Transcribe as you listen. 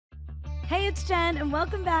Hey, it's Jen, and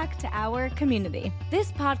welcome back to our community.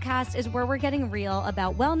 This podcast is where we're getting real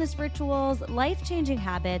about wellness rituals, life-changing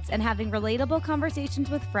habits, and having relatable conversations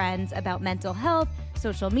with friends about mental health,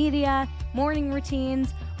 social media, morning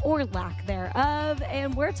routines, or lack thereof.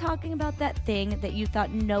 And we're talking about that thing that you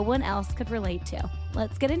thought no one else could relate to.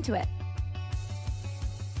 Let's get into it.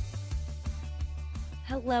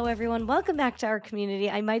 Hello, everyone. Welcome back to our community.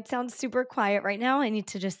 I might sound super quiet right now. I need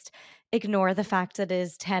to just ignore the fact that it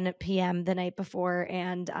is 10 p.m. the night before,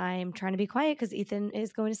 and I'm trying to be quiet because Ethan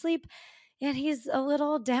is going to sleep, and he's a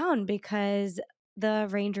little down because the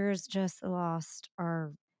Rangers just lost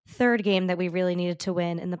our third game that we really needed to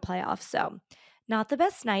win in the playoffs. So, not the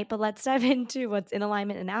best night, but let's dive into what's in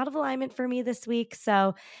alignment and out of alignment for me this week.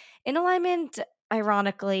 So, in alignment,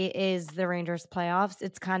 ironically, is the Rangers playoffs.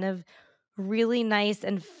 It's kind of really nice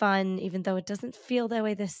and fun, even though it doesn't feel that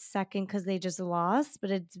way this second because they just lost. But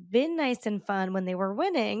it's been nice and fun when they were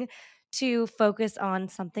winning to focus on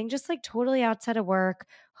something just like totally outside of work,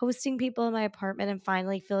 hosting people in my apartment and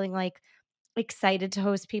finally feeling like excited to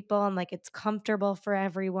host people and like it's comfortable for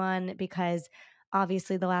everyone because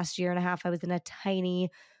obviously the last year and a half I was in a tiny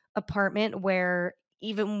apartment where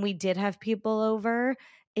even when we did have people over,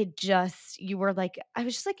 it just you were like I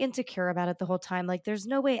was just like insecure about it the whole time. Like there's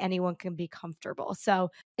no way anyone can be comfortable. So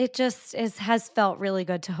it just has felt really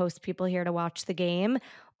good to host people here to watch the game.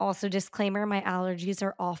 Also, disclaimer, my allergies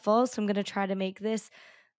are awful. So I'm gonna try to make this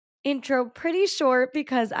intro pretty short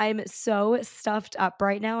because I'm so stuffed up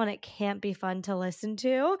right now and it can't be fun to listen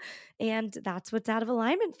to. And that's what's out of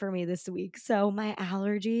alignment for me this week. So, my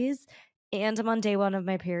allergies, and I'm on day one of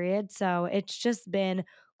my period. So, it's just been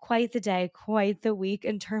quite the day, quite the week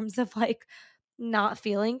in terms of like not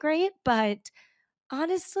feeling great. But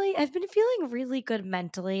honestly, I've been feeling really good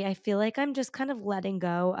mentally. I feel like I'm just kind of letting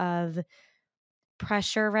go of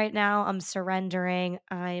pressure right now. I'm surrendering.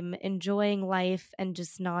 I'm enjoying life and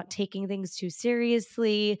just not taking things too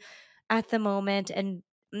seriously at the moment. And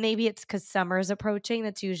maybe it's because summer's approaching.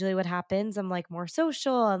 That's usually what happens. I'm like more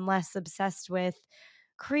social and less obsessed with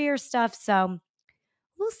career stuff. So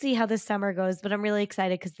we'll see how this summer goes. But I'm really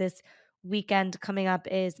excited because this weekend coming up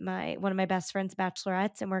is my one of my best friend's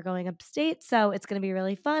bachelorettes and we're going upstate. So it's going to be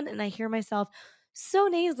really fun. And I hear myself so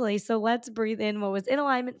nasally. So let's breathe in what was in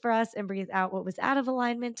alignment for us and breathe out what was out of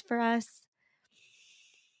alignment for us.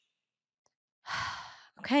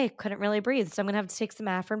 Okay, couldn't really breathe. So I'm going to have to take some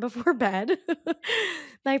Afrin before bed.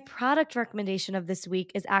 My product recommendation of this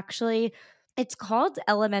week is actually it's called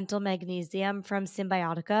Elemental Magnesium from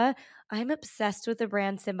Symbiotica. I'm obsessed with the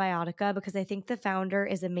brand Symbiotica because I think the founder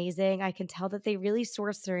is amazing. I can tell that they really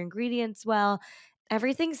source their ingredients well.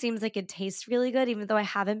 Everything seems like it tastes really good, even though I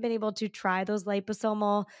haven't been able to try those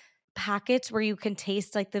liposomal packets where you can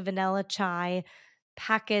taste like the vanilla chai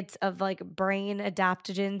packets of like brain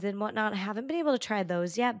adaptogens and whatnot. I haven't been able to try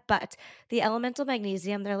those yet, but the elemental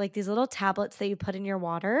magnesium, they're like these little tablets that you put in your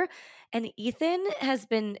water. And Ethan has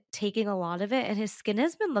been taking a lot of it and his skin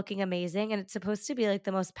has been looking amazing. And it's supposed to be like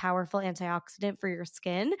the most powerful antioxidant for your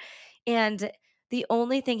skin. And the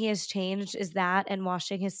only thing he has changed is that and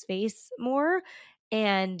washing his face more.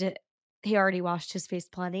 And he already washed his face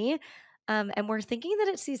plenty. And we're thinking that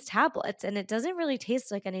it's these tablets and it doesn't really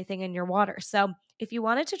taste like anything in your water. So if you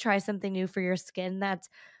wanted to try something new for your skin that's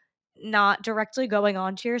not directly going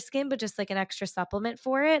onto your skin, but just like an extra supplement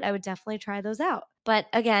for it, I would definitely try those out. But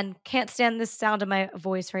again, can't stand the sound of my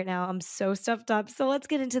voice right now. I'm so stuffed up. So let's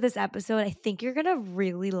get into this episode. I think you're going to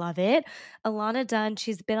really love it. Ilana Dunn,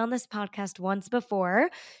 she's been on this podcast once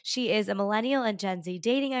before. She is a millennial and Gen Z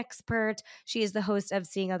dating expert. She is the host of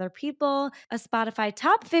Seeing Other People, a Spotify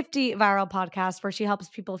top 50 viral podcast where she helps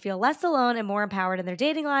people feel less alone and more empowered in their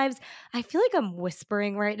dating lives. I feel like I'm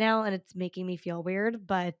whispering right now and it's making me feel weird,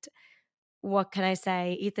 but what can I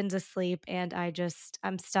say? Ethan's asleep and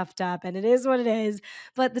I'm stuffed up and it is what it is.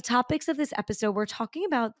 But the topics of this episode, we're talking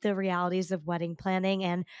about the realities of wedding planning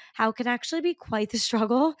and how it can actually be quite the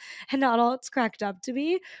struggle and not all it's cracked up to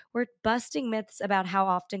be. We're busting myths about how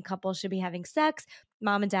often couples should be having sex.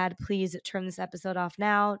 Mom and dad, please turn this episode off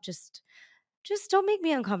now. Just don't make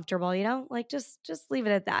me uncomfortable, like just leave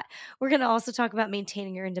it at that. We're going to also talk about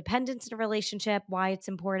maintaining your independence in a relationship, why it's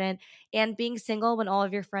important, and being single when all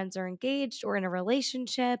of your friends are engaged or in a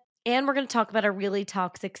relationship. And we're going to talk about a really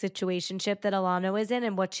toxic situationship that Ilana was in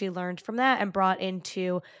and what she learned from that and brought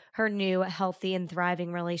into her new healthy and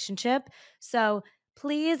thriving relationship. So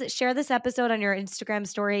please share this episode on your Instagram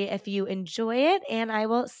story if you enjoy it, and I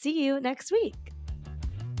will see you next week.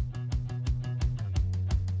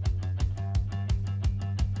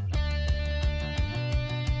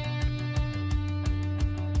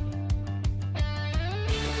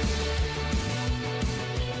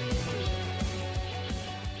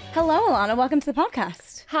 Hello, Ilana. Welcome to the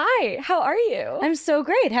podcast. Hi, how are you? I'm so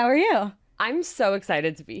great. How are you? I'm so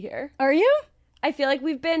excited to be here. Are you? I feel like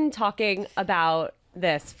we've been talking about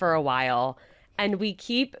this for a while, and we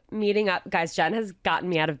keep meeting up. Guys, Jen has gotten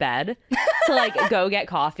me out of bed to like go get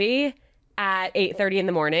coffee at 8:30 in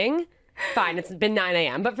the morning. Fine, it's been 9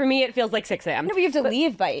 a.m., but for me it feels like 6 a.m. No, but you have to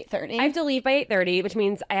leave by 8:30. I have to leave by 8:30, which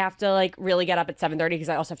means I have to like really get up at 7:30 because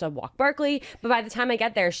I also have to walk Barkley. But by the time I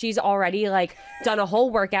get there, she's already like done a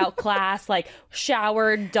whole workout class, like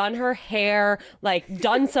showered, done her hair, like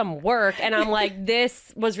done some work. And I'm like,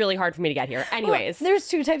 this was really hard for me to get here. Anyways. Well, there's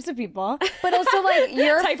two types of people, but also like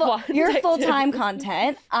your full-time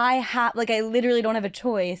content. I literally don't have a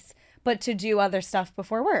choice but to do other stuff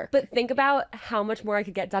before work. But think about how much more I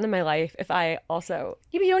could get done in my life if I also...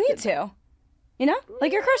 Yeah, but you don't need to. You know?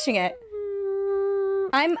 Like, you're crushing it.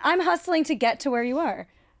 I'm hustling to get to where you are.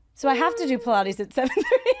 So I have to do Pilates at 7:30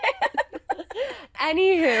 a.m.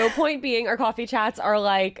 Anywho, point being, our coffee chats are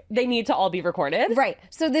like, they need to all be recorded. Right.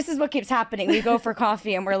 So this is what keeps happening. We go for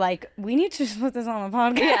coffee and we're like, we need to put this on a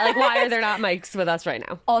podcast. Yeah, like, why are there not mics with us right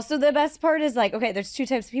now? Also, the best part is like, okay, there's two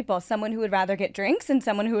types of people. Someone who would rather get drinks and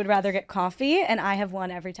someone who would rather get coffee. And I have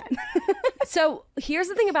one every time. So here's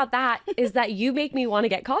the thing about that is that you make me want to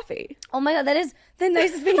get coffee. Oh my God, that is the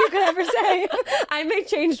nicest thing you could ever say. I'm a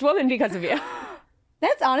changed woman because of you.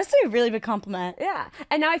 That's honestly a really big compliment. Yeah.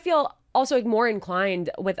 And now I feel also like more inclined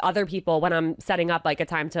with other people when I'm setting up like a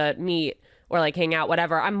time to meet or like hang out,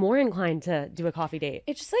 whatever. I'm more inclined to do a coffee date.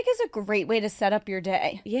 It just like is a great way to set up your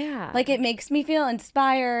day. Yeah. Like it makes me feel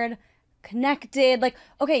inspired, connected. Like,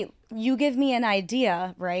 okay, you give me an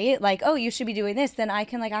idea, right? Like, oh, you should be doing this. Then I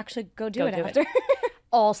can like actually go do it after.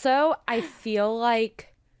 Also, I feel like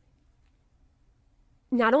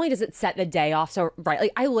not only does it set the day off so right,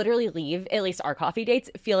 like I literally leave at least our coffee dates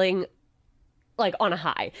feeling like on a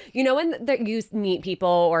high. You know when you meet people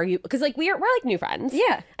or you, because like we're like new friends.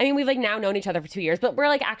 Yeah. I mean, we've like now known each other for 2 years, but we're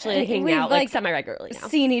like actually like hanging out like semi-regularly now.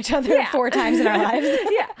 Seen each other 4 times in our lives.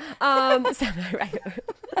 Yeah. Semi-regular.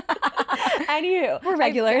 Anywho, we're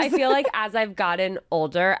regulars. I feel like as I've gotten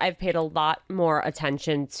older, I've paid a lot more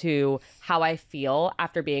attention to how I feel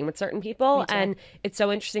after being with certain people. And it's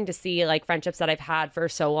so interesting to see like friendships that I've had for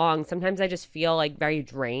so long. Sometimes I just feel like very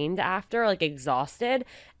drained after, like exhausted.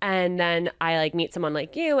 And then I like meet someone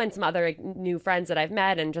like you and some other like, new friends that I've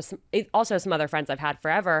met and just also some other friends I've had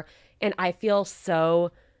forever. And I feel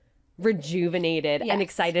so rejuvenated and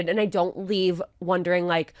excited. And I don't leave wondering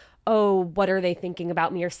like, oh, what are they thinking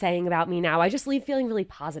about me or saying about me now? I just leave feeling really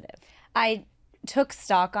positive. I took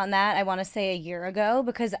stock on that, I want to say a year ago,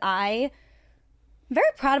 because I'm very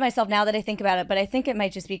proud of myself now that I think about it, but I think it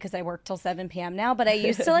might just be because I work till 7 p.m. now. But I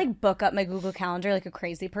used to like book up my Google Calendar like a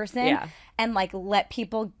crazy person and like let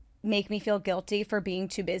people make me feel guilty for being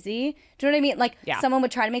too busy. Do you know what I mean? Like someone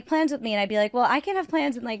would try to make plans with me and I'd be like, well, I can have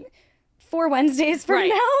plans in like 4 Wednesdays from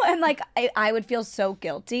now. And like I would feel so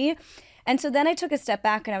guilty. And so then I took a step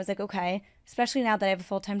back and I was like, okay, especially now that I have a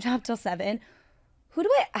full-time job till 7, who do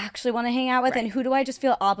I actually want to hang out with? And who do I just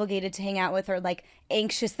feel obligated to hang out with or like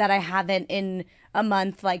anxious that I haven't in a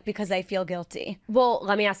month, like because I feel guilty? Well,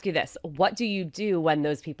 let me ask you this. What do you do when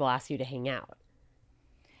those people ask you to hang out?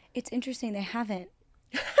 It's interesting. They haven't.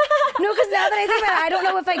 No, because now that I think about it, I don't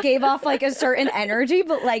know if I gave off like a certain energy,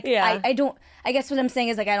 but like I don't, I guess what I'm saying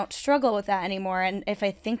is like I don't struggle with that anymore. And if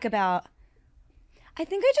I think about, I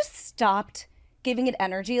think I just stopped giving it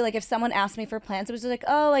energy. Like if someone asked me for plans, it was just like,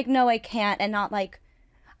 oh, like, no, I can't. And not like,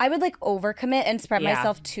 I would like overcommit and spread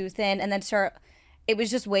myself too thin and then start, it was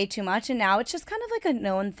just way too much. And now it's just kind of like a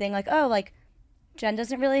known thing. Like, oh, like Jen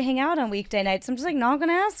doesn't really hang out on weekday nights. I'm just like not going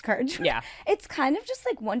to ask her. Yeah. It's kind of just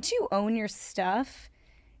like once you own your stuff,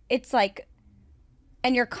 it's like,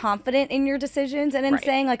 and you're confident in your decisions and in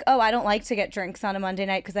saying like, oh, I don't like to get drinks on a Monday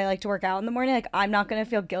night because I like to work out in the morning. Like I'm not going to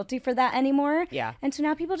feel guilty for that anymore. Yeah. And so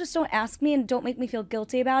now people just don't ask me and don't make me feel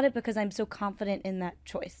guilty about it because I'm so confident in that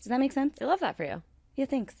choice. Does that make sense? I love that for you. Yeah,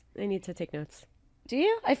 thanks. I need to take notes. Do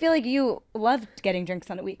you? I feel like you loved getting drinks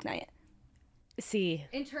on a weeknight. See,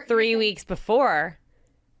 3 weeks before,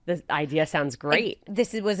 this idea sounds great.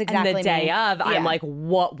 This was exactly and the day of, I'm like,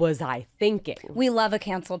 what was I thinking? We love a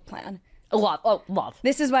canceled plan. Love.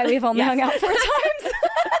 This is why we've only hung out 4 times.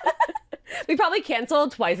 We probably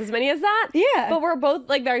canceled twice as many as that. Yeah. But we're both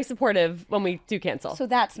like very supportive when we do cancel. So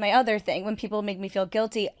that's my other thing. When people make me feel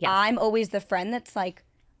guilty, I'm always the friend that's like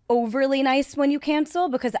overly nice when you cancel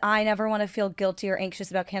because I never want to feel guilty or anxious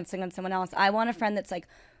about canceling on someone else. I want a friend that's like,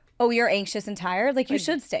 oh, you're anxious and tired? Like you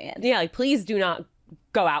should stay in. Yeah, like please do not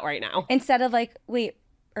go out right now. Instead of like, wait,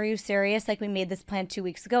 are you serious? Like we made this plan 2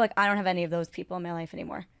 weeks ago. Like I don't have any of those people in my life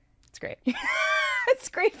anymore. It's great. It's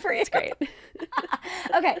great for you. It's great.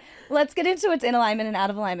 Okay, let's get into what's in alignment and out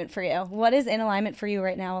of alignment for you. What is in alignment for you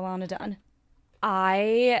right now, Ilana Dunn?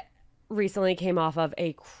 I recently came off of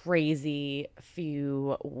a crazy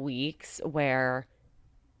few weeks where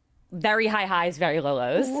very high highs, very low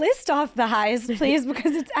lows. List off the highs, please,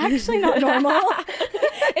 because it's actually not normal.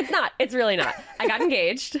 It's not. It's really not. I got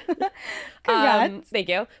engaged. Congrats. Thank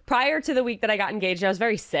you. Prior to the week that I got engaged, I was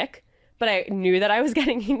very sick, but I knew that I was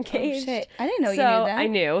getting engaged. Oh, shit. I didn't know you knew that. I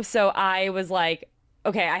knew. So I was like,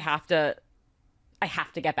 okay, I have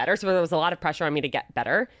to get better. So there was a lot of pressure on me to get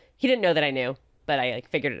better. He didn't know that I knew, but I like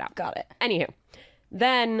figured it out. Got it. Anywho,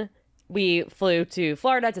 then we flew to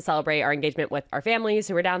Florida to celebrate our engagement with our families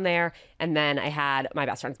who were down there. And then I had my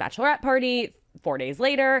best friend's bachelorette party 4 days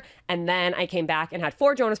later. And then I came back and had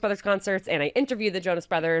 4 Jonas Brothers concerts. And I interviewed the Jonas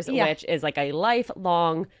Brothers, which is like a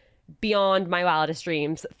lifelong, beyond my wildest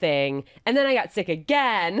dreams thing. And then I got sick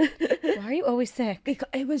again. Why are you always sick? Because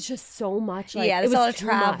it was just so much. Like, there's it was a lot of too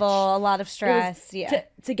travel, much. a lot of stress.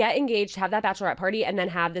 To get engaged, have that bachelorette party, and then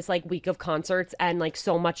have this like week of concerts and like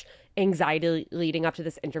so much anxiety leading up to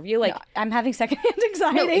this interview. Like, No, I'm having secondhand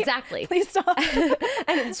anxiety. No, exactly. Please stop.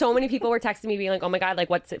 And so many people were texting me being like, oh my God, like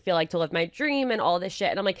what's it feel like to live my dream and all this shit.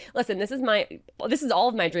 And I'm like, listen, this is all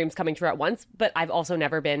of my dreams coming true at once, but I've also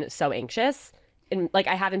never been so anxious. And like,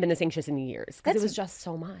 I haven't been this anxious in years because it was just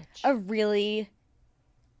so much. A really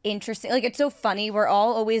interesting, like, it's so funny. We're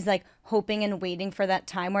all always like hoping and waiting for that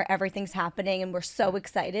time where everything's happening and we're so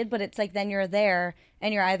excited, but it's like then you're there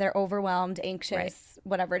and you're either overwhelmed, anxious,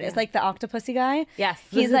 whatever it is. Like the Octopussy guy. Yes.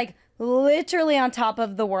 He's like literally on top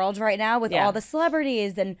of the world right now with all the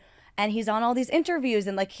celebrities and he's on all these interviews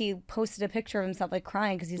and like he posted a picture of himself like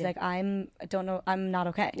crying because he's like, I don't know, I'm not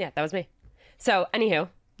okay. Yeah, that was me. So anywho,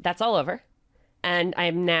 that's all over. And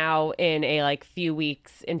I'm now in a like few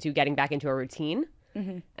weeks into getting back into a routine.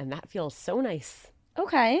 Mm-hmm. And that feels so nice.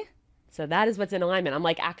 Okay. So that is what's in alignment. I'm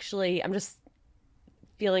like, actually, I'm just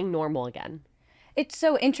feeling normal again. It's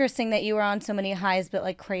so interesting that you were on so many highs but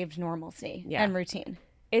like craved normalcy and routine.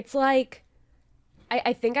 It's like,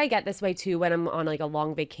 I think I get this way too when I'm on like a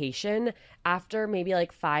long vacation. After maybe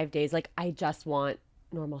like 5 days, like I just want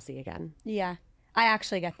normalcy again. Yeah. I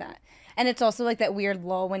actually get that. And it's also like that weird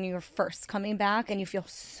lull when you're first coming back and you feel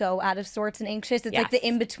so out of sorts and anxious. It's like the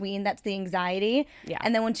in-between, that's the anxiety. Yeah.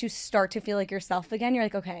 And then once you start to feel like yourself again, you're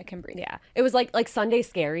like, okay, I can breathe. Yeah. It was like Sunday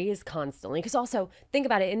scaries constantly. Because also, think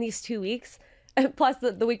about it, in these 2 weeks, plus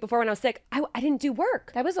the week before when I was sick, I didn't do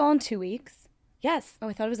work. That was all in 2 weeks? Yes. Oh,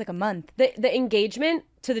 I thought it was like a month. The engagement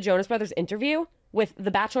to the Jonas Brothers interview with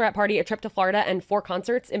the bachelorette party, a trip to Florida, and 4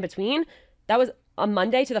 concerts in between, that was a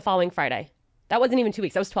Monday to the following Friday. That wasn't even 2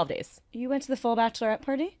 weeks. That was 12 days. You went to the full bachelorette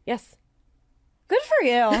party? Yes. Good for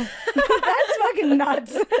you. That's fucking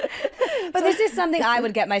nuts. But this is something I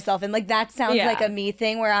would get myself in. Like, that sounds like a me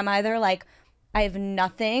thing where I'm either like, I have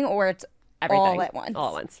nothing or it's everything. All at once. All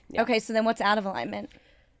at once. Yeah. Okay, so then what's out of alignment?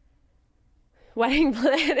 Wedding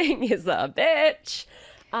planning is a bitch.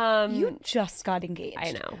 You just got engaged.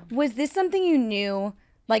 I know. Was this something you knew,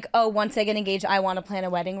 like, oh, once I get engaged, I want to plan a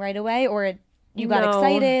wedding right away? Or you got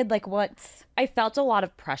excited? Like, what's... I felt a lot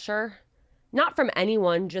of pressure. Not from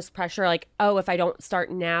anyone, just pressure like, oh, if I don't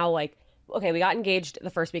start now, like, okay, we got engaged the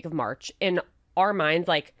first week of March. In our minds,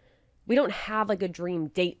 like, we don't have like a dream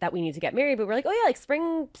date that we need to get married, but we're like, oh yeah, like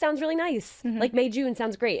spring sounds really nice. Mm-hmm. Like May, June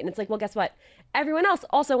sounds great. And it's like, well, guess what? Everyone else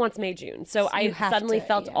also wants May, June. So I suddenly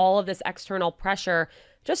felt all of this external pressure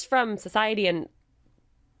just from society and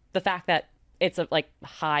the fact that it's a like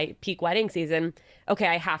high peak wedding season. Okay,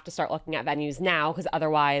 I have to start looking at venues now because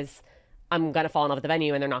otherwise I'm going to fall in love with the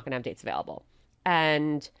venue and they're not going to have dates available.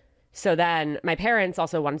 And so then my parents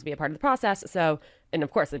also wanted to be a part of the process. So, and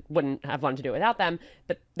of course I wouldn't have wanted to do it without them,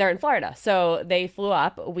 but they're in Florida. So they flew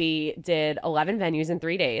up. We did 11 venues in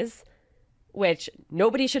 3 days, which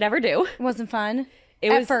nobody should ever do. It wasn't fun.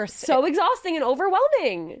 It was first so exhausting and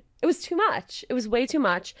overwhelming. It was too much. It was way too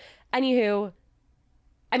much. Anywho,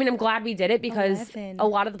 I mean, I'm glad we did it because 11. A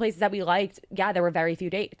lot of the places that we liked, there were very few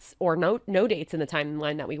dates or no dates in the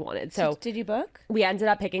timeline that we wanted. So did you book? We ended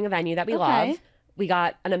up picking a venue that we love. We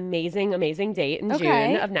got an amazing, amazing date in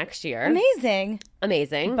June of next year. Amazing.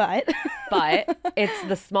 But it's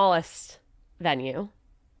the smallest venue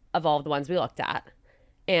of all of the ones we looked at.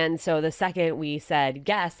 And so the second we said,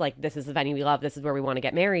 yes, like this is the venue we love, this is where we want to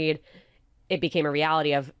get married, it became a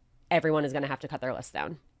reality of everyone is going to have to cut their list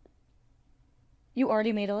down. You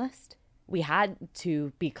already made a list? We had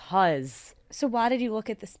to because... So why did you look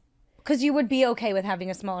at this? Because you would be okay with having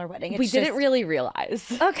a smaller wedding. We didn't really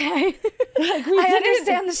realize. Okay. I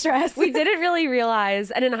understand the stress. We didn't really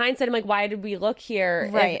realize. And in hindsight, I'm like, why did we look here?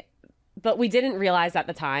 Right. but we didn't realize at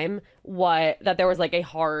the time that there was like a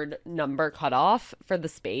hard number cutoff for the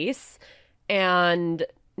space. And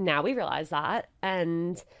now we realize that.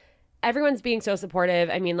 And everyone's being so supportive.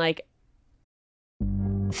 I mean, like,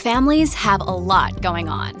 families have a lot going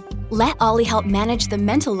on. Let Ollie help manage the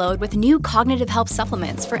mental load with new cognitive help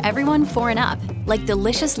supplements for everyone 4 and up, like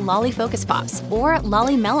delicious Lolly Focus Pops or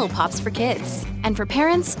Lolly Mellow Pops for kids. And for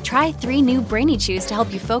parents, try 3 new Brainy Chews to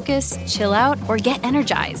help you focus, chill out, or get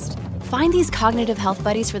energized. Find these cognitive health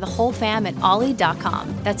buddies for the whole fam at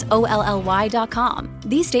ollie.com. That's OLLY.com.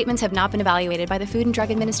 These statements have not been evaluated by the Food and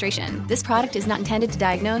Drug Administration. This product is not intended to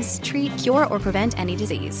diagnose, treat, cure, or prevent any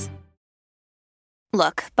disease.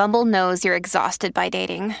 Look, Bumble knows you're exhausted by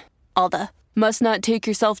dating. All the, must not take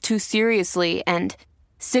yourself too seriously, and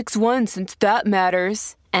 6'1" since that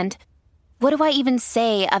matters. And what do I even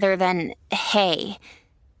say other than, hey?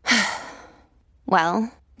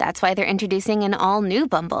 Well, that's why they're introducing an all-new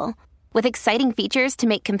Bumble, with exciting features to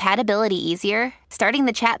make compatibility easier, starting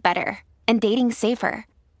the chat better, and dating safer.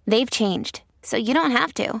 They've changed, so you don't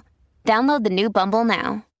have to. Download the new Bumble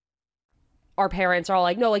now. our parents are all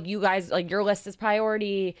like, no, like you guys, like your list is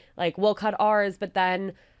priority, like we'll cut ours. But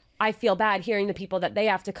then I feel bad hearing the people that they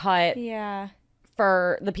have to cut. Yeah.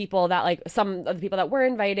 For the people that like some of the people that we're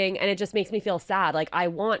inviting, and it just makes me feel sad. Like I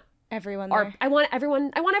want everyone there. I want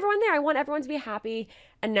everyone there. I want everyone to be happy.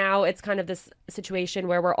 And now it's kind of this situation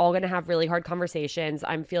where we're all going to have really hard conversations.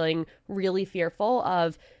 I'm feeling really fearful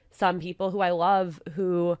of some people who I love,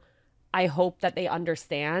 who I hope that they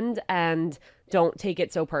understand and don't take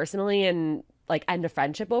it so personally and like end a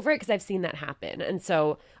friendship over it, because I've seen that happen. And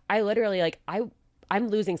so I literally like I'm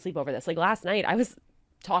losing sleep over this. Like last night I was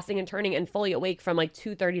tossing and turning and fully awake from like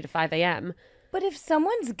 2:30 to 5 a.m. But if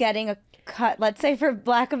someone's getting a cut, let's say for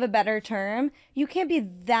lack of a better term, you can't be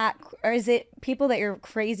that, or is it people that you're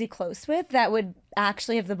crazy close with that would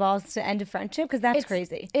actually have the balls to end a friendship? Because that's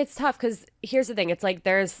crazy. It's tough because here's the thing. It's like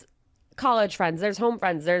there's college friends, there's home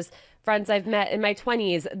friends, there's friends I've met in my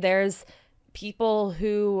 20s. There's people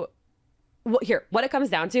who, what it comes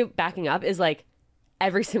down to, backing up, is like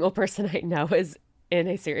every single person I know is in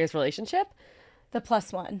a serious relationship. The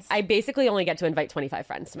plus ones. I basically only get to invite 25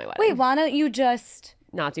 friends to my wedding. Wait, why don't you just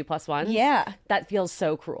not do plus ones? Yeah. That feels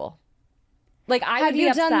so cruel. Like I have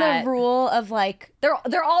you done the rule of like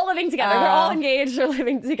they're all living together. They're all engaged. They're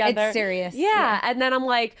living together. It's serious. Yeah. And then I'm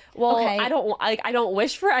like, well, okay. I don't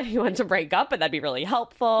wish for anyone to break up, but that'd be really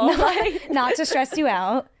helpful. Not to stress you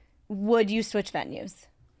out. Would you switch venues?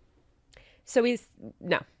 So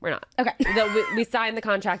no, we're not. Okay. We signed the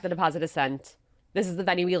contract. The deposit is sent. This is the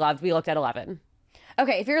venue we loved. We looked at 11.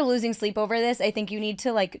 Okay, if you're losing sleep over this, I think you need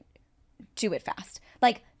to like do it fast.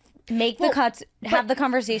 Like make the cuts, have the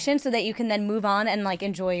conversation so that you can then move on and like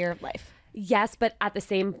enjoy your life. Yes, but at the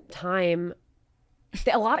same time,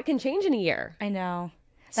 a lot can change in a year. I know.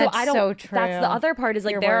 So that's so true. That's the other part is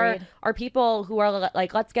like there are people who are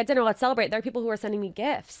like, let's get dinner, let's celebrate. There are people who are sending me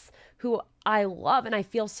gifts who I love, and I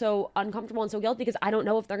feel so uncomfortable and so guilty because I don't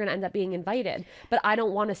know if they're going to end up being invited. But I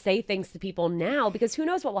don't want to say things to people now because who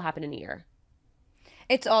knows what will happen in a year.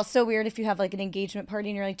 It's also weird if you have like an engagement party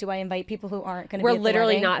and you're like, do I invite people who aren't going to be We're at the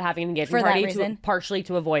literally wedding? not having an engagement party partially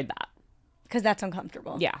to avoid that. Because that's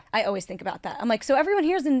uncomfortable. Yeah. I always think about that. I'm like, so everyone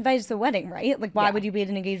here is invited to the wedding, right? Like, why would you be at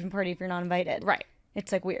an engagement party if you're not invited? Right.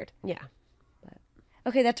 It's like weird. Yeah.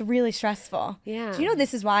 Okay, that's really stressful. Yeah. Do you know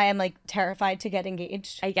this is why I'm like terrified to get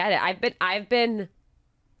engaged? I get it. I've been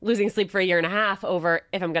losing sleep for a year and a half over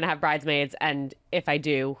if I'm going to have bridesmaids, and if I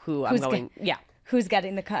do, who's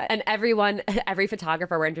getting the cut. And every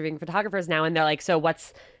photographer, we're interviewing photographers now, and they're like, so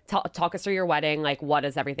talk us through your wedding, like what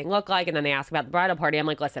does everything look like? And then they ask about the bridal party. I'm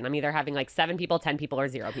like, listen, I'm either having like 7 people, 10 people, or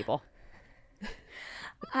 0 people.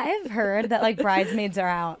 I've heard that like bridesmaids are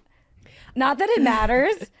out. Not that it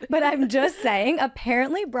matters, but I'm just saying,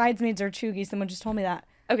 apparently bridesmaids are chuggy. Someone just told me that.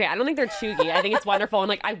 Okay, I don't think they're chuggy. I think it's wonderful, and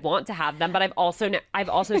like I want to have them, but I've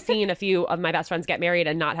also seen a few of my best friends get married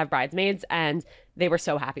and not have bridesmaids, and they were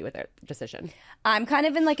so happy with their decision. I'm kind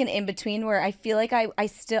of in like an in-between where I feel like I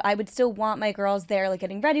would still want my girls there, like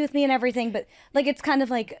getting ready with me and everything, but like it's kind of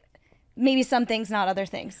like maybe some things, not other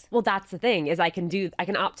things. Well, that's the thing, is I can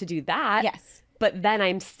opt to do that. Yes. But then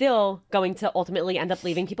I'm still going to ultimately end up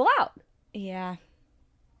leaving people out. Yeah.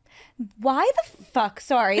 Why the fuck?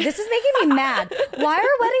 Sorry, this is making me mad. Why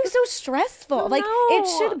are weddings so stressful? Like, it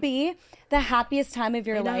should be the happiest time of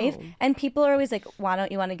your life. And people are always like, why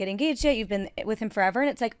don't you want to get engaged yet? You've been with him forever. And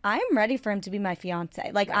it's like, I'm ready for him to be my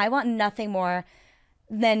fiance. Like, I want nothing more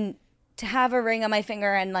than to have a ring on my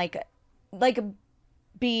finger and like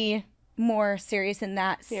be more serious in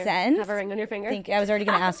that sense. Have a ring on your finger? Thank you. I was already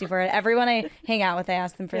going to ask you for it. Everyone I hang out with, I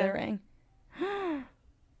ask them for their ring.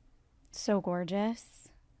 So gorgeous.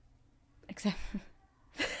 Except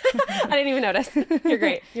I didn't even notice. You're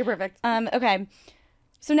great. You're perfect. okay.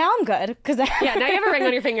 So now I'm good because Yeah, now you have a ring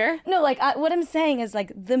on your finger. No, like what I'm saying is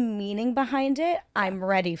like the meaning behind it, I'm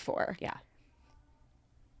ready for. Yeah.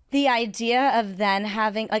 The idea of then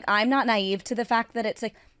having like I'm not naive to the fact that it's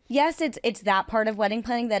like yes, it's that part of wedding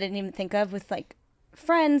planning that I didn't even think of with like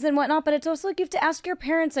friends and whatnot, but it's also like you have to ask your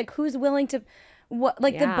parents like who's willing to what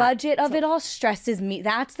like the budget of it all stresses me.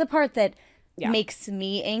 That's the part that makes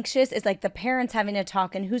me anxious is like the parents having to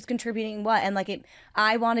talk and who's contributing what and like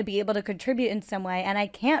I want to be able to contribute in some way and I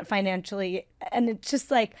can't financially and it's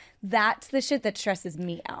just like that's the shit that stresses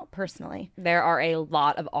me out personally. There are a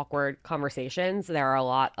lot of awkward conversations. There are a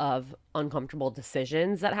lot of uncomfortable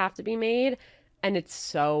decisions that have to be made. And it's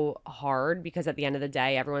so hard because at the end of the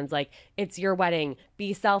day, everyone's like, it's your wedding.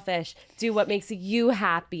 Be selfish. Do what makes you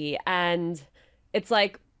happy. And it's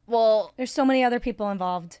like, well, there's so many other people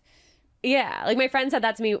involved. Yeah. Like my friend said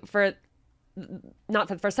that to me not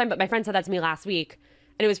for the first time, but my friend said that to me last week.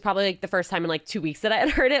 And it was probably like the first time in like 2 weeks that I had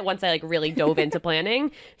heard it once I like really dove into planning.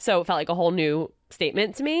 So it felt like a whole new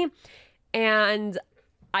statement to me. And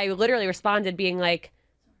I literally responded being like,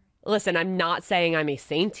 listen, I'm not saying I'm a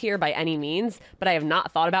saint here by any means, but I have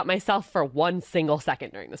not thought about myself for 1 single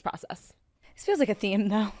second during this process. This feels like a theme,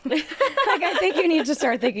 though. Like, I think you need to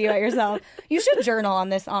start thinking about yourself. You should journal on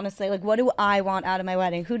this, honestly. Like, what do I want out of my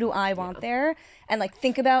wedding? Who do I want there? And, like,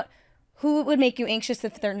 think about who would make you anxious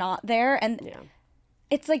if they're not there. And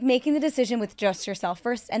it's like making the decision with just yourself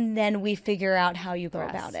first, and then we figure out how you go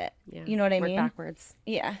about it. Yeah. You know what I mean? Backwards.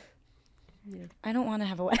 Yeah. I don't want to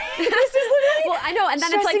have a wedding. This is literally well, I know, and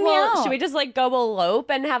then it's like, well, should we just like go elope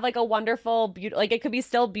and have like a wonderful, like it could be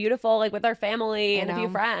still beautiful, like with our family and a few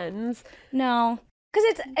friends. No, because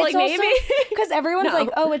it's like also, maybe because everyone's like,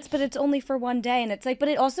 oh, but it's only for one day, and it's like, but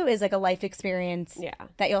it also is like a life experience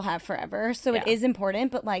that you'll have forever. So it is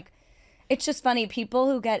important, but like. It's just funny. People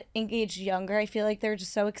who get engaged younger, I feel like they're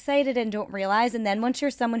just so excited and don't realize. And then once you're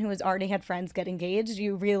someone who has already had friends get engaged,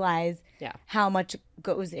 you realize how much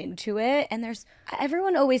goes into it. And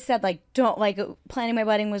everyone always said, like, don't, like, planning my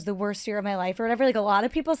wedding was the worst year of my life or whatever. Like, a lot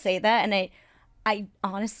of people say that. And I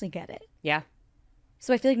honestly get it. Yeah.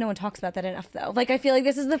 So I feel like no one talks about that enough, though. Like, I feel like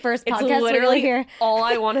this is the first podcast it's literally here. all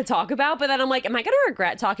I want to talk about. But then I'm like, am I going to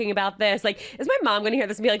regret talking about this? Like, is my mom going to hear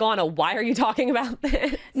this and be like, Ilana, why are you talking about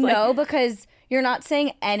this? No, because you're not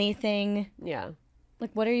saying anything. Yeah. Like,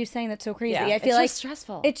 what are you saying that's so crazy? Yeah, I feel like just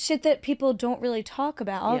stressful. It's shit that people don't really talk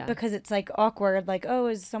about because it's like awkward. Like, oh,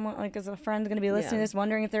 is a friend going to be listening to this,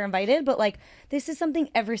 wondering if they're invited? But like, this is something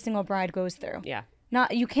every single bride goes through. Yeah.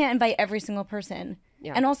 You can't invite every single person.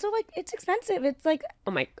 Yeah. And also, like, it's expensive. It's like,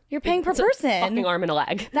 you're paying per person. A fucking arm and a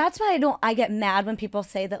leg. That's why I get mad when people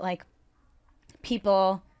say that, like,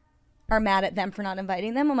 people are mad at them for not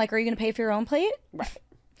inviting them. I'm like, are you going to pay for your own plate? Right.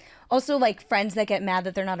 Also, like, friends that get mad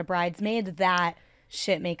that they're not a bridesmaid, that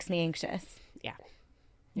shit makes me anxious. Yeah.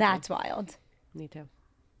 That's wild. Me too.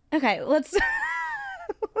 Okay, let's...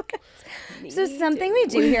 So something we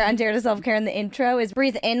do here on Dare to Self-Care in the intro is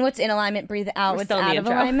breathe in what's in alignment, breathe out what's out of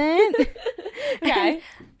alignment. Okay.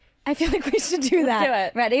 I feel like we should do that.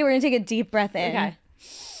 Let's do it. Ready? We're going to take a deep breath in. Okay.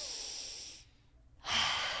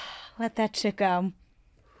 Let that shit go.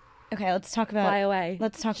 Okay, let's talk about... Fly away.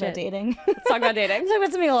 Let's talk about dating. Let's talk about dating. Let's talk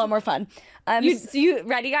about something a little more fun. You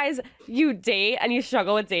ready, guys? You date and you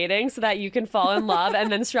struggle with dating so that you can fall in love and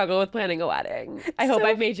then struggle with planning a wedding. I hope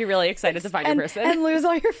I've made you really excited to find your person. And lose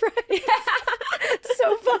all your friends. It's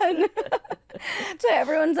so fun. So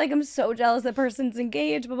everyone's like, I'm so jealous that person's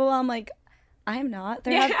engaged, blah, blah, blah. I'm like, I'm not.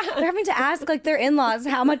 They're having to ask, like, their in-laws,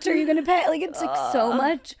 how much are you going to pay? Like, it's like so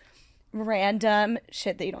much random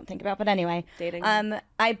shit that you don't think about. But anyway, dating.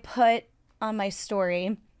 I put on my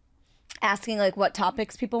story asking like what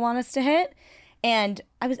topics people want us to hit, and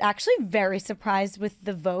I was actually very surprised with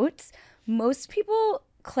the votes. Most people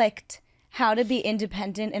clicked how to be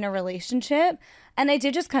independent in a relationship, and I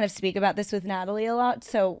did just kind of speak about this with Natalie a lot,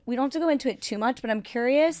 so we don't have to go into it too much, but I'm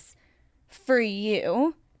curious for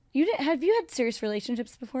you. Have you had serious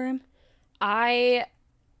relationships before him? My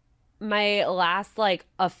last like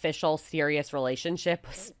official serious relationship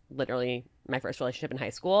was literally my first relationship in high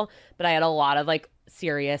school, but I had a lot of like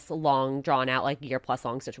serious, long, drawn out, like year-plus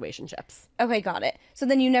long situationships. Okay, got it. So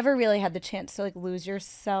then you never really had the chance to like lose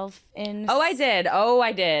yourself in... Oh, I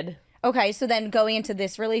did. Okay, so then going into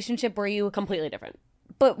this relationship, were you... Completely different.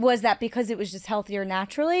 But was that because it was just healthier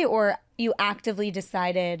naturally, or you actively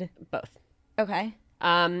decided... Both. Okay.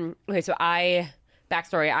 Okay, so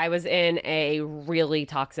backstory, I was in a really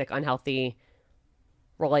toxic, unhealthy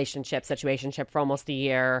situationship for almost a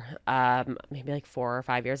year, maybe like 4 or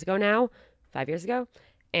 5 years ago now. 5 years ago.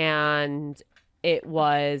 and it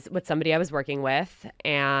was with somebody I was working with,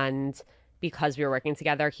 and because we were working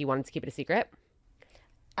together, he wanted to keep it a secret.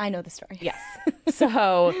 I know the story. Yes.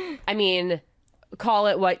 So, I mean, call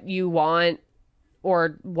it what you want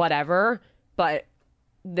or whatever, but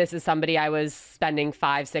this is somebody I was spending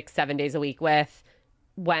 5, 6, 7 days a week with,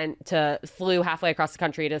 flew halfway across the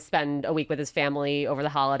country to spend a week with his family over the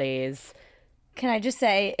holidays. Can I just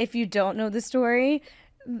say, if you don't know the story,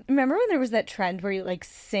 remember when there was that trend where you like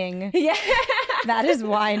sing? Yeah. That is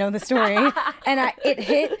why I know the story. And it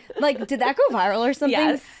hit, like, did that go viral or something?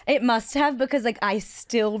 Yes. It must have, because like I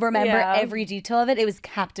still remember Yeah. every detail of it. It was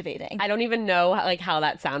captivating. I don't even know how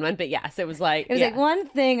that sound went, but yes, it was like like one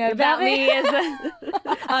thing about me is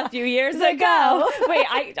a few years ago. Wait,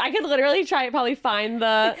 I could literally try and probably find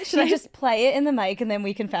the. Should I just play it in the mic and then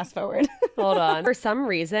we can fast forward? Hold on. For some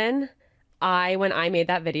reason, when I made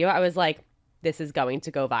that video, I was like, this is going to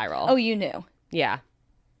go viral. Oh, you knew. Yeah.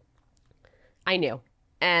 I knew.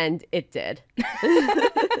 And it did.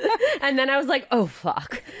 And then I was like, oh,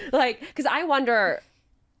 fuck. Like, because I wonder,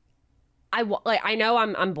 I know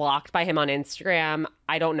I'm blocked by him on Instagram.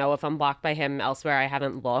 I don't know if I'm blocked by him elsewhere. I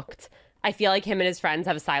haven't looked. I feel like him and his friends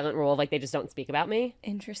have a silent rule of like they just don't speak about me.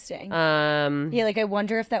 Interesting. Yeah, like I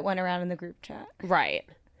wonder if that went around in the group chat. Right.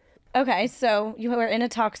 Okay, so you were in a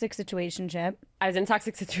toxic situationship. I was in a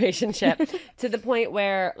toxic situationship to the point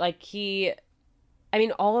where like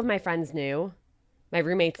all of my friends knew. My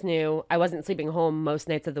roommates knew. I wasn't sleeping home most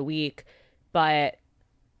nights of the week, but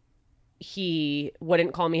he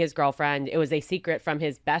wouldn't call me his girlfriend. It was a secret from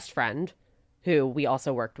his best friend, who we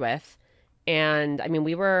also worked with. And I mean,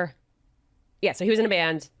 so he was in a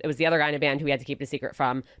band. It was the other guy in a band who we had to keep it a secret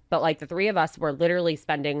from. But like the three of us were literally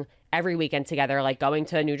spending every weekend together, like going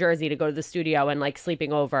to New Jersey to go to the studio and like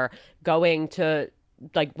sleeping over, going to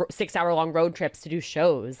like 6-hour-long road trips to do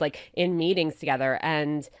shows, like in meetings together.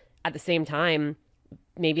 And at the same time,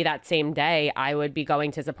 maybe that same day I would be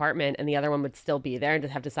going to his apartment and the other one would still be there and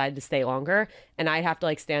just have decided to stay longer. And I'd have to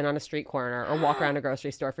like stand on a street corner or walk around a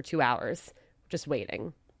grocery store for 2 hours just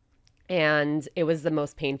waiting. And it was the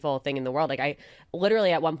most painful thing in the world. Like I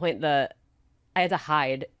literally at one point I had to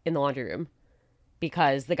hide in the laundry room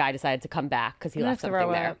because the guy decided to come back because he left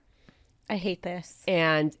something there. I hate this.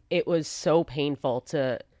 And it was so painful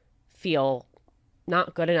to feel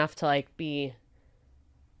not good enough to like be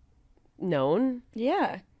known.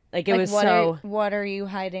 Yeah. Like it was so. What are you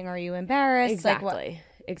hiding? Are you embarrassed? Exactly.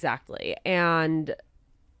 Exactly. And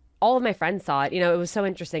all of my friends saw it. You know, it was so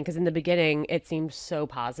interesting because in the beginning it seemed so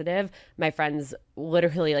positive. My friends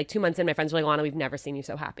literally like 2 months in, my friends were like, Ilana, we've never seen you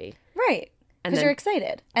so happy. Right. And Because you're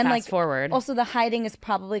excited. And fast like forward. Also the hiding is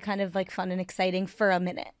probably kind of like fun and exciting for a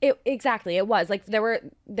minute. Exactly. It was like there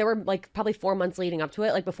were like probably 4 months leading up to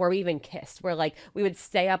it, like before we even kissed, where like we would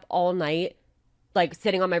stay up all night, like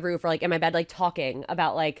sitting on my roof or like in my bed, like talking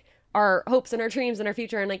about like our hopes and our dreams and our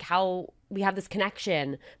future and like how we have this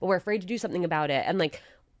connection, but we're afraid to do something about it. And like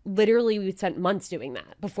literally we spent months doing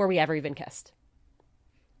that before we ever even kissed.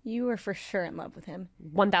 You were for sure in love with him.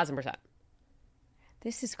 1,000%.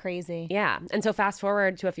 This is crazy. Yeah. And so fast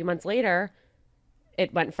forward to a few months later,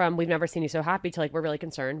 it went from we've never seen you so happy to like we're really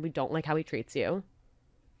concerned. We don't like how he treats you.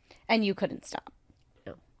 And you couldn't stop.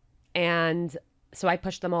 No. And so I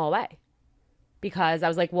pushed them all away because I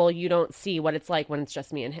was like, well, you don't see what it's like when it's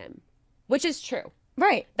just me and him, which is true.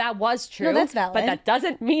 Right. That was true. No, that's valid. But that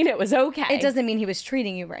doesn't mean it was okay. It doesn't mean he was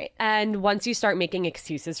treating you right. And once you start making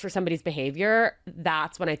excuses for somebody's behavior,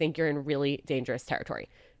 that's when I think you're in really dangerous territory.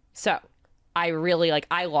 So I really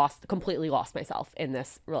completely lost myself in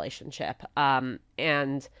this relationship. And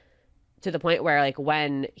to the point where like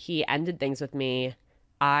when he ended things with me,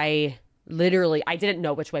 I didn't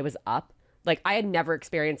know which way was up. Like I had never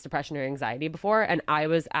experienced depression or anxiety before. And I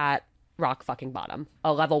was at rock fucking bottom,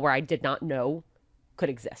 a level where I did not know could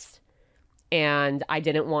exist. And I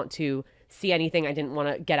didn't want to see anything. I didn't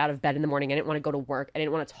want to get out of bed in the morning. I didn't want to go to work. I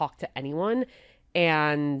didn't want to talk to anyone.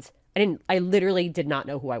 And I literally did not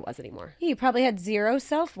know who I was anymore. You probably had zero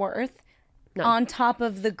self-worth on top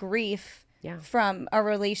of the grief from a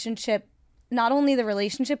relationship, not only the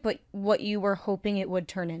relationship, but what you were hoping it would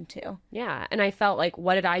turn into. Yeah. And I felt like,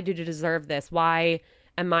 what did I do to deserve this? Why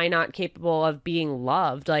am I not capable of being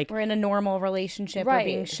loved? Like we're in a normal relationship or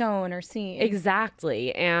being shown or seen.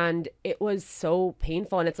 Exactly. And it was so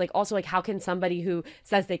painful. And it's like, also like, how can somebody who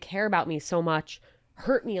says they care about me so much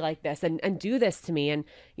hurt me like this and do this to me? And,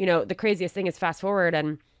 you know, the craziest thing is fast forward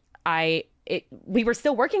and we were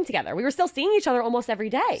still working together. We were still seeing each other almost every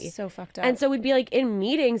day. So fucked up. And so we'd be like in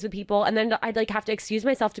meetings with people and then I'd like have to excuse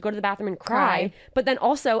myself to go to the bathroom and cry. But then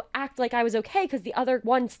also act like I was okay because the other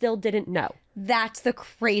one still didn't know. That's the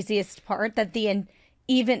craziest part, that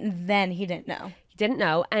even then he didn't know. He didn't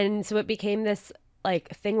know. And so it became this like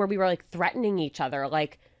thing where we were like threatening each other.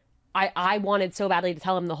 Like I wanted so badly to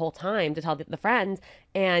tell him the whole time, to tell the friend,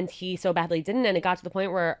 and he so badly didn't. And it got to the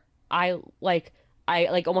point where I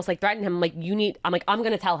almost like threatened him, like, I'm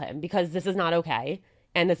going to tell him because this is not okay.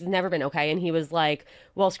 And this has never been okay. And he was like,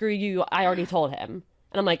 well, screw you. I already told him.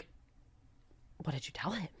 And I'm like, what did you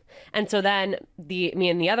tell him? And so then me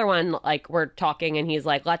and the other one, like, we're talking and he's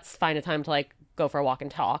like, let's find a time to like go for a walk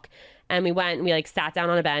and talk. And we went and we like sat down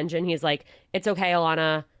on a bench and he's like, it's okay,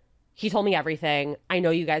 Ilana. He told me everything. I know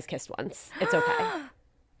you guys kissed once. It's okay.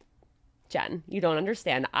 Jen, you don't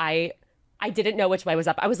understand. I didn't know which way was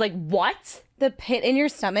up. I was like, what? The pit in your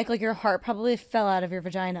stomach, like your heart probably fell out of your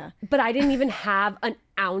vagina. But I didn't even have an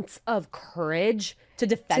ounce of courage to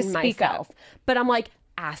defend myself. Up. But I'm like,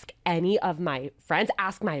 ask any of my friends,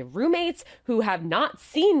 ask my roommates who have not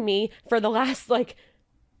seen me for the last like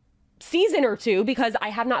season or two because I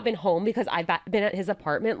have not been home because I've been at his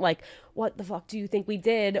apartment. Like, what the fuck do you think we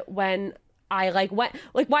did when I like went,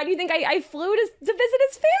 like, why do you think I flew to visit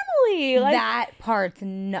his family? Like, that part's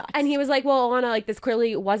nuts. and he was like, well, Ilana, like, this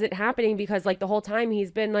clearly wasn't happening because like the whole time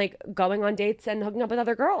he's been like going on dates and hooking up with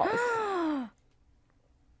other girls.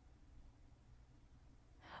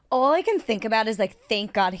 All I can think about is like,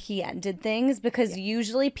 thank God he ended things because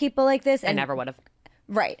usually people like this, I never would have.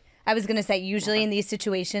 Right. I was going to say, usually in these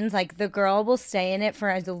situations, like the girl will stay in it for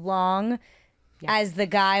as long as the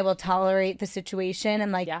guy will tolerate the situation.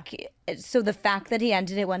 And like, so the fact that he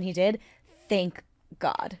ended it when he did, thank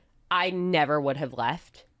God. I never would have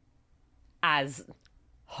left, as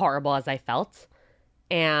horrible as I felt.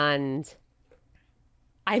 And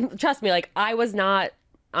trust me, like, I'm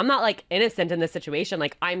not like innocent in this situation.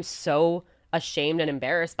 Like, I'm so ashamed and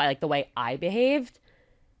embarrassed by like the way I behaved.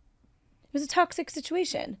 It was a toxic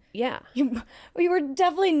situation. Yeah. We were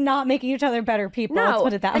definitely not making each other better people. No. Let's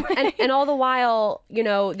put it that way. And all the while, you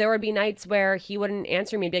know, there would be nights where he wouldn't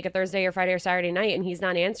answer me, it'd be like a Thursday or Friday or Saturday night, and he's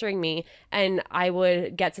not answering me. And I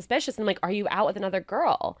would get suspicious. And I'm like, are you out with another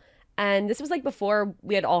girl? And this was like before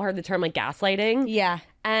we had all heard the term like gaslighting. Yeah.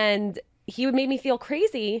 And he would make me feel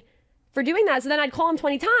crazy for doing that. So then I'd call him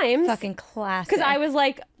 20 times. Fucking classic. Because I was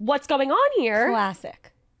like, what's going on here?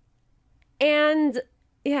 Classic. And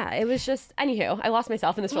yeah, it was just, anywho, I lost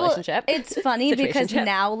myself in this relationship. It's funny because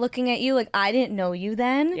now looking at you, like, I didn't know you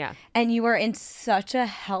then. Yeah. And you are in such a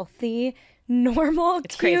healthy, normal,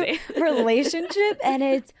 It's cute crazy. relationship. And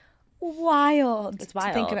it's wild. It's wild.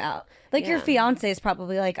 To think about. Like, your fiance is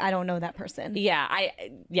probably like, I don't know that person. Yeah,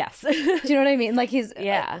 yes. Do you know what I mean? Like, he's.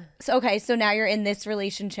 Yeah. So now you're in this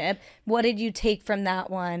relationship. What did you take from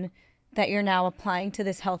that one that you're now applying to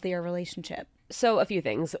this healthier relationship? So a few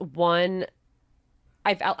things. One,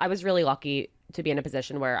 I was really lucky to be in a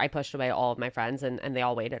position where I pushed away all of my friends and they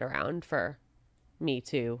all waited around for me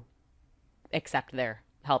to accept their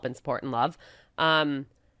help and support and love.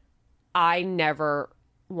 I never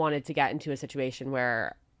wanted to get into a situation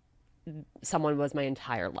where someone was my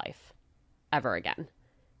entire life ever again.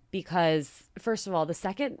 Because first of all, the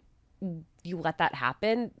second you let that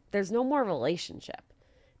happen, there's no more relationship.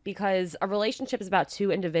 Because a relationship is about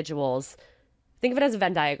two individuals. Think of it as a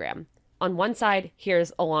Venn diagram. On one side,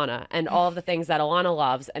 here's Ilana and all of the things that Ilana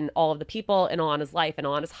loves and all of the people in Ilana's life and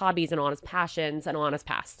Ilana's hobbies and Ilana's passions and Ilana's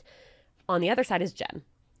past. On the other side is Jen.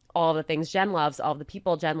 All of the things Jen loves, all of the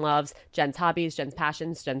people Jen loves, Jen's hobbies, Jen's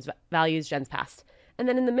passions, Jen's values, Jen's past. And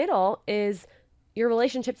then in the middle is your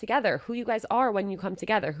relationship together, who you guys are when you come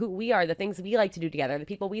together, who we are, the things we like to do together, the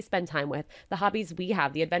people we spend time with, the hobbies we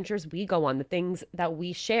have, the adventures we go on, the things that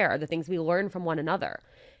we share, the things we learn from one another.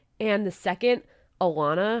 And the second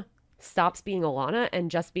Ilana stops being Ilana and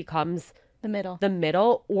just becomes the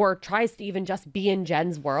middle or tries to even just be in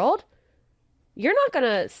Jen's world, you're not going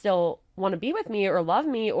to still want to be with me or love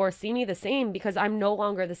me or see me the same because I'm no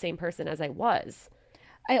longer the same person as I was.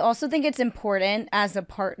 I also think it's important as a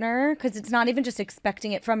partner, because it's not even just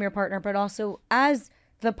expecting it from your partner, but also as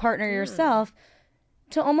the partner yourself,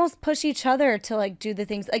 to almost push each other to like do the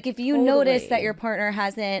things. Like if you notice that your partner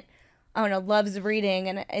hasn't, I don't know, loves reading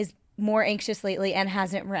and is more anxious lately and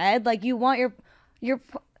hasn't read, like you want your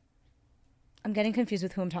I'm getting confused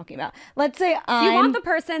with who I'm talking about. Let's say you want the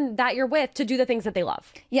person that you're with to do the things that they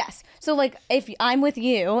love. Yes. So like if I'm with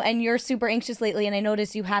you and you're super anxious lately and I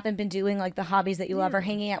notice you haven't been doing like the hobbies that you love or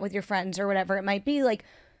hanging out with your friends or whatever it might be, like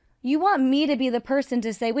you want me to be the person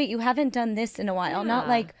to say, wait, you haven't done this in a while. Not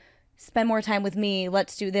like spend more time with me.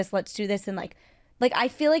 Let's do this. And like I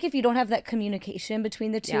feel like if you don't have that communication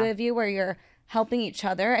between the two of you where you're helping each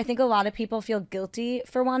other. I think a lot of people feel guilty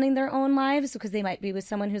for wanting their own lives because they might be with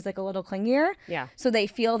someone who's like a little clingier. Yeah. So they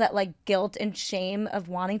feel that like guilt and shame of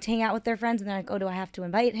wanting to hang out with their friends, and they're like, oh, do I have to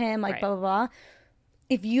invite him? Like, Right. blah, blah, blah.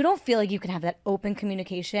 If you don't feel like you can have that open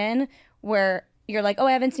communication where you're like, oh,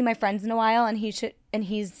 I haven't seen my friends in a while, and he should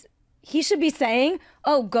be saying,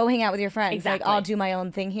 oh, go hang out with your friends. Exactly. Like, I'll do my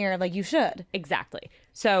own thing here. Like, you should. Exactly.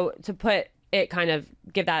 So to put it kind of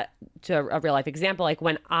give that to a real life example, like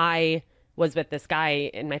when I was with this guy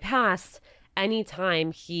in my past,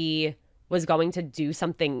 anytime he was going to do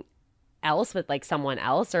something else with like someone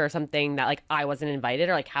else or something that like I wasn't invited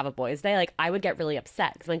or like have a boys' day, like I would get really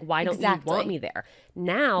upset because like, why don't you want me there?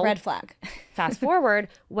 Now, Red flag. fast forward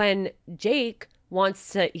when Jake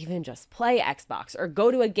wants to even just play Xbox or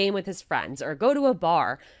go to a game with his friends or go to a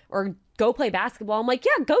bar or go play basketball, I'm like,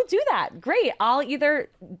 yeah, go do that. Great. I'll either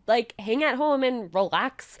like hang at home and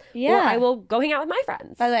relax or I will go hang out with my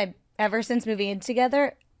friends. By the way, ever since moving in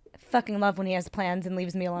together, fucking love when he has plans and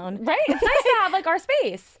leaves me alone. Right? It's nice to have like our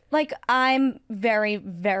space. Like, I'm very,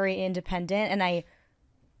 very independent, and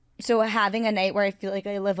so having a night where I feel like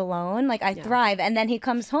I live alone, like I thrive, and then he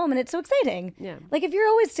comes home and it's so exciting. Yeah. Like, if you're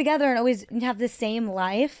always together and always have the same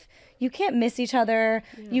life, you can't miss each other.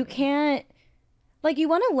 You can't, like, you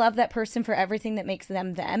want to love that person for everything that makes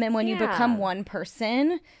them them, and when you become one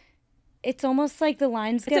person, it's almost like the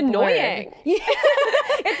lines get annoying. blurred. Yeah.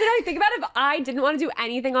 It's annoying. Think about if I didn't want to do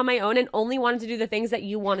anything on my own and only wanted to do the things that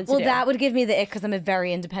you wanted to do. Well, that would give me the ick because I'm a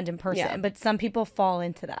very independent person, Yeah. but some people fall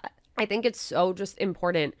into that. I think it's so just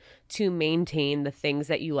important to maintain the things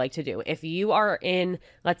that you like to do. If you are in,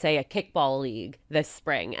 let's say, a kickball league this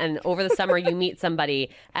spring, and over the summer you meet somebody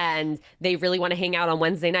and they really want to hang out on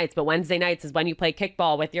Wednesday nights, but Wednesday nights is when you play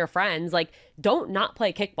kickball with your friends, like, don't not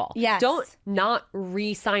play kickball. Yes. Don't not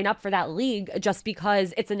re-sign up for that league just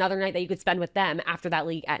because it's another night that you could spend with them after that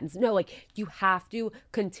league ends. No, like, you have to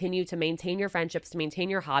continue to maintain your friendships, to maintain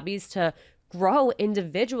your hobbies, to grow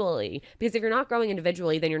individually, because if you're not growing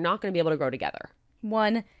individually, then you're not going to be able to grow together.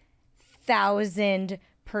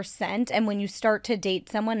 1,000%. And when you start to date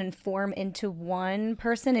someone and form into one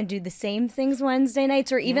person and do the same things Wednesday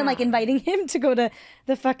nights, or even like inviting him to go to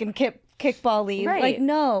the fucking kickball league, Right. like,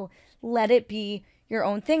 no, let it be your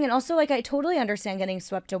own thing. And also, like, I totally understand getting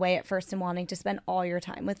swept away at first and wanting to spend all your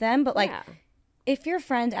time with them, but like, if your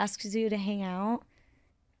friend asks you to hang out,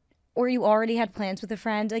 or you already had plans with a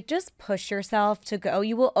friend, like, just push yourself to go.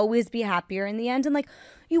 You will always be happier in the end. And like,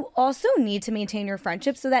 you also need to maintain your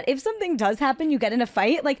friendship so that if something does happen, you get in a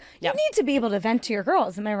fight, like, you need to be able to vent to your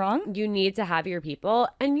girls. Am I wrong? You need to have your people,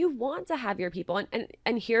 and you want to have your people.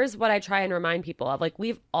 And here's what I try and remind people of. Like,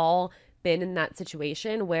 we've all been in that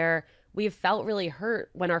situation where we've felt really hurt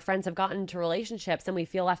when our friends have gotten into relationships and we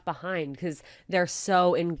feel left behind because they're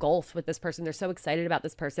so engulfed with this person. They're so excited about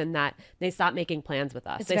this person that they stop making plans with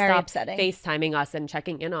us. They very stop upsetting. FaceTiming us and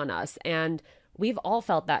checking in on us. And we've all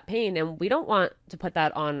felt that pain, and we don't want to put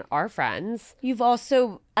that on our friends.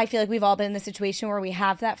 I feel like we've all been in the situation where we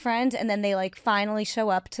have that friend and then they like finally show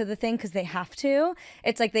up to the thing because they have to.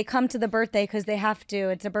 It's like they come to the birthday because they have to.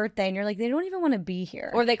 It's a birthday and you're like, they don't even want to be here.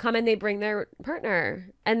 Or they come and they bring their partner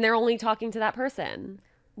and they're only talking to that person.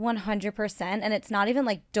 100%. And it's not even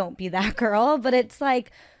like, don't be that girl, but it's like,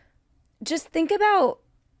 just think about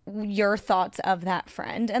your thoughts of that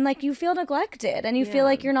friend, and like, you feel neglected and you feel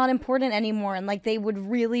like you're not important anymore, and like they would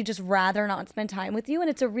really just rather not spend time with you, and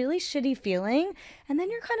it's a really shitty feeling. And then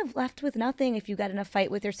you're kind of left with nothing if you get in a fight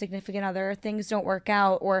with your significant other, things don't work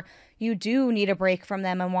out, or you do need a break from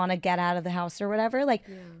them and want to get out of the house or whatever. Like,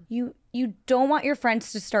 you don't want your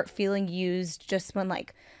friends to start feeling used just when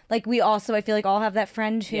like we also, I feel like, all have that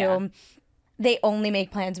friend who they only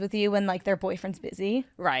make plans with you when like their boyfriend's busy.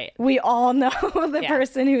 Right. We all know the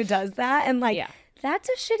person who does that. And like, that's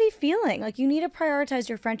a shitty feeling. Like, you need to prioritize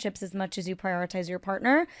your friendships as much as you prioritize your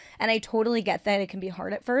partner. And I totally get that it can be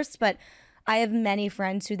hard at first, but I have many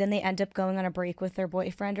friends who then they end up going on a break with their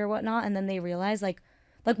boyfriend or whatnot. And then they realize like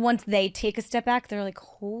once they take a step back, they're like,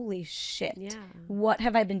 holy shit, what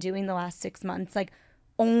have I been doing the last 6 months? Like,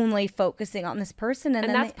 only focusing on this person. And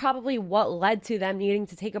then that's probably what led to them needing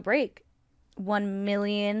to take a break.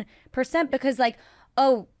 1,000,000%, because like,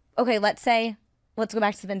 oh, okay, let's go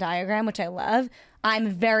back to the Venn diagram, which I love. I'm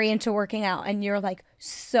very into working out and you're like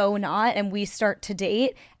so not, and we start to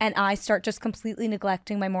date and I start just completely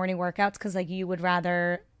neglecting my morning workouts because like you would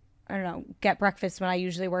rather, I don't know, get breakfast when I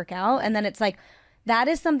usually work out. And then it's like, that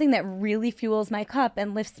is something that really fuels my cup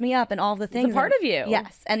and lifts me up and all the things. It's a part of you.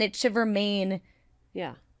 Yes. And it should remain.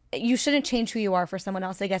 Yeah. You shouldn't change who you are for someone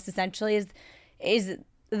else, I guess, essentially is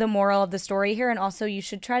the moral of the story here. And also, you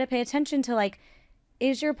should try to pay attention to like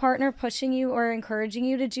is your partner pushing you or encouraging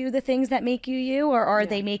you to do the things that make you you, or are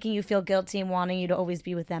they making you feel guilty and wanting you to always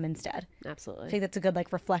be with them instead? Absolutely. I think that's a good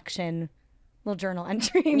like reflection, little journal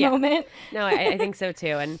entry moment. No, I think so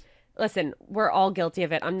too. And listen, we're all guilty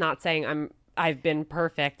of it. I'm not saying I've been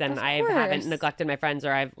perfect and I haven't neglected my friends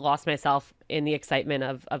or I've lost myself in the excitement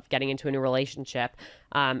of getting into a new relationship.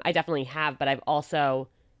 I definitely have, but I've also,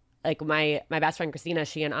 like my best friend Christina,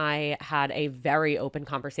 she and I had a very open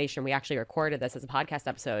conversation. We actually recorded this as a podcast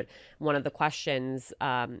episode. One of the questions,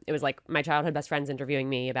 it was like my childhood best friends interviewing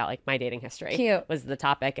me about like my dating history. Cute. Was the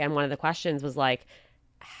topic. And one of the questions was like,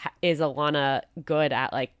 is Ilana good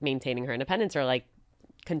at like maintaining her independence or like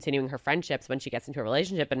continuing her friendships when she gets into a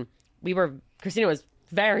relationship? And Christina was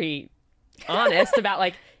very honest about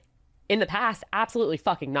like, in the past, absolutely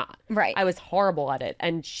fucking not. Right. I was horrible at it.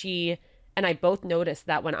 And she and I both noticed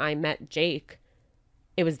that when I met Jake,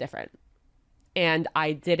 it was different. And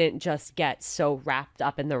I didn't just get so wrapped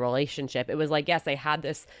up in the relationship. It was like, yes, I had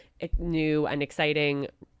this new and exciting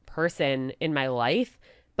person in my life,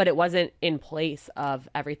 but it wasn't in place of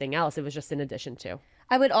everything else. It was just in addition to.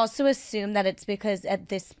 I would also assume that it's because at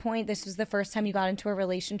this point, this was the first time you got into a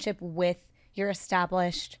relationship with your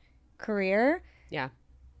established career. Yeah.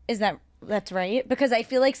 That's right? Because I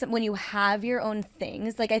feel like when you have your own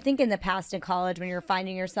things, like I think in the past in college when you're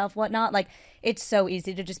finding yourself, whatnot, like it's so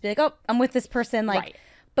easy to just be like, oh, I'm with this person. Like, right.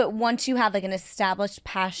 But once you have like an established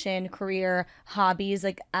passion, career, hobbies,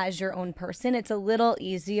 like as your own person, it's a little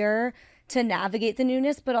easier to navigate the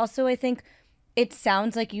newness. But also I think it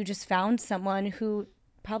sounds like you just found someone who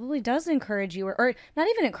probably does encourage you or not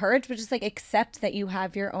even encourage, but just like accept that you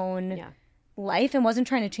have your own life and wasn't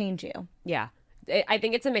trying to change you. Yeah. I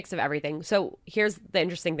think it's a mix of everything. So here's the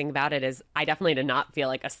interesting thing about it is I definitely did not feel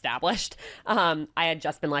like established. I had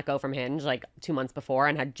just been let go from Hinge like 2 months before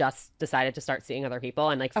and had just decided to start seeing other people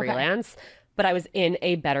and like freelance. But I was in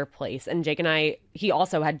a better place. And Jake and I, he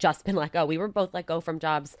also had just been let go. We were both let go from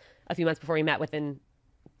jobs a few months before we met within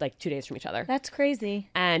like 2 days from each other. That's crazy.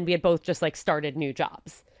 And we had both just like started new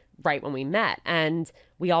jobs right when we met. And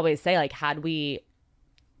we always say like, had we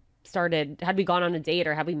gone on a date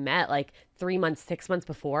or had we met like 3 months, 6 months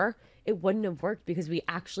before, it wouldn't have worked because we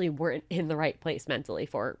actually weren't in the right place mentally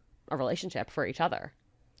for a relationship for each other.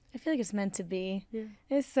 I feel like it's meant to be. Yeah.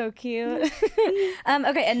 It's so cute.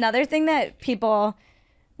 Okay, another thing that people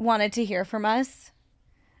wanted to hear from us,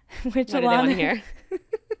 which what do they want to hear?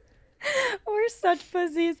 We're such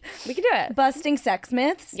pussies. We can do it. Busting sex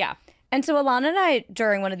myths. Yeah. And so Ilana and I,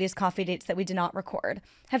 during one of these coffee dates that we did not record,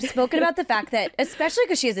 have spoken about the fact that, especially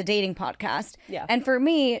because she has a dating podcast, and for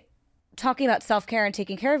me, talking about self-care and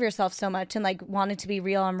taking care of yourself so much and like wanting to be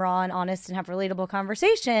real and raw and honest and have relatable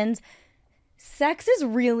conversations, sex is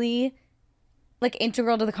really like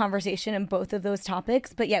integral to the conversation in both of those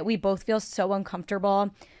topics, but yet we both feel so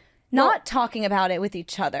uncomfortable not talking about it with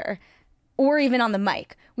each other. Or even on the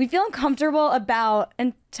mic. We feel uncomfortable about,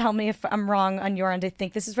 and tell me if I'm wrong on your end, I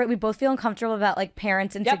think this is right. We both feel uncomfortable about like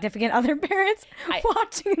parents and significant other parents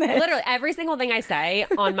watching this. Literally every single thing I say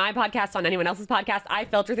on my podcast, on anyone else's podcast, I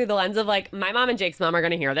filter through the lens of like, my mom and Jake's mom are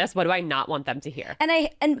going to hear this. What do I not want them to hear?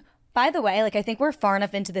 And by the way, like I think we're far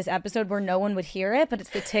enough into this episode where no one would hear it, but it's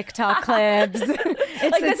the TikTok clips.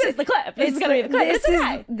 This is the clip. This is going to be the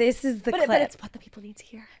clip. This is the clip. But it's what the people need to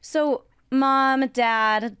hear. So Mom,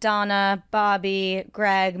 Dad, Donna, Bobby,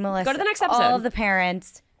 Greg, Melissa. Go to the next episode. All of the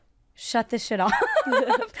parents. Shut this shit off,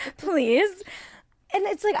 please. And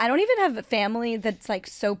it's like, I don't even have a family that's like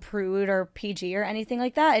so prude or PG or anything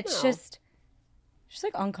like that. It's just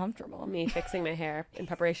like uncomfortable. Me fixing my hair in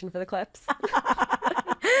preparation for the clips.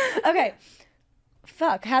 Okay.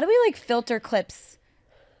 Fuck. How do we like filter clips?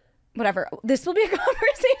 Whatever. This will be a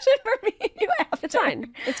conversation for me and you after. It's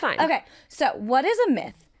fine. It's fine. Okay. So what is a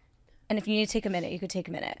myth? And if you need to take a minute, you could take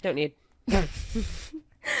a minute. Don't need.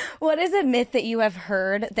 What is a myth that you have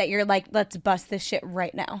heard that you're like, let's bust this shit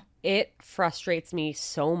right now? It frustrates me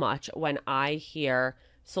so much when I hear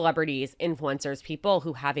celebrities, influencers, people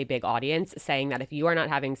who have a big audience saying that if you are not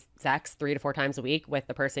having sex 3 to 4 times a week with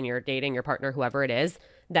the person you're dating, your partner, whoever it is,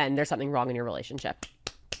 then there's something wrong in your relationship.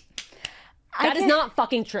 That is not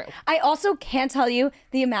fucking true. I also can't tell you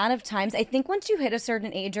the amount of times, I think once you hit a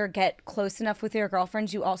certain age or get close enough with your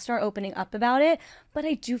girlfriends, you all start opening up about it. But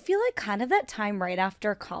I do feel like kind of that time right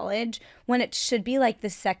after college when it should be like the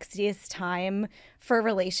sexiest time for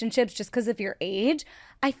relationships just because of your age.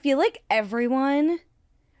 I feel like everyone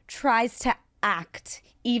tries to act,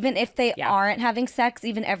 even if they aren't having sex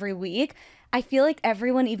even every week. I feel like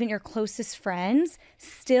everyone, even your closest friends,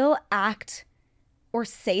 still act or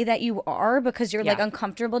say that you are because you're like Yeah.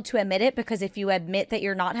 uncomfortable to admit it, because if you admit that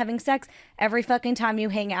you're not having sex every fucking time you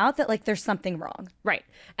hang out, that like there's something wrong. Right.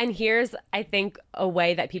 And here's, I think, a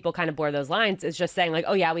way that people kind of blur those lines is just saying like,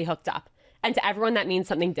 oh yeah, we hooked up. And to everyone that means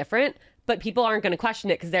something different, but people aren't going to question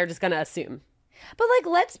it because they're just going to assume. But like,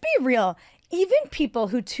 let's be real. Even people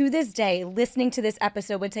who to this day listening to this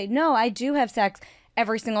episode would say, no, I do have sex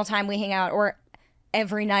every single time we hang out or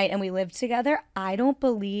every night and we live together. I don't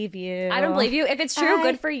believe you. I don't believe you. If it's true,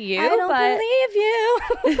 good for you. I don't but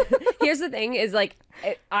believe you. here's the thing is like,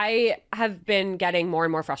 I have been getting more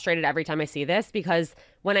and more frustrated every time I see this, because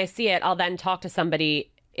when I see it, I'll then talk to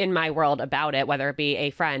somebody in my world about it, whether it be a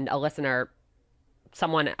friend, a listener,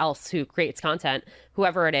 someone else who creates content,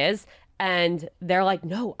 whoever it is. And they're like,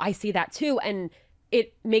 no, I see that too. And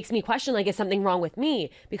it makes me question, like, is something wrong with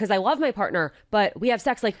me? Because I love my partner, but we have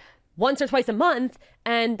sex like once or twice a month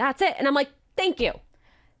and that's it. And I'm like, thank you.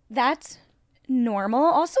 That's normal.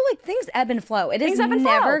 Also, like, things ebb and flow. It is Things ebb and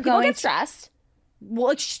never flow. People going get stressed.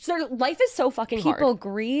 Well, like, life is so fucking hard. People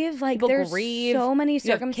grieve. Like, People there's grieve. so many You have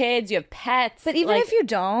circumstances. kids, you have pets. But even like, if you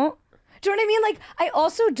don't, do you know what I mean? Like, I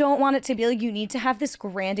also don't want it to be like you need to have this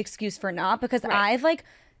grand excuse for not, because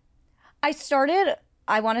I started,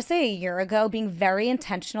 I want to say a year ago, being very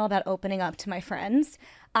intentional about opening up to my friends.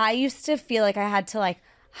 I used to feel like I had to like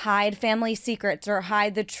hide family secrets or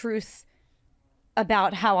hide the truth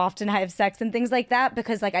about how often I have sex and things like that,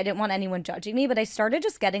 because like I didn't want anyone judging me. But I started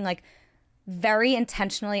just getting like very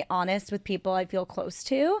intentionally honest with people I feel close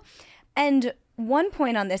to. And one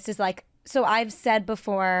point on this is like, so I've said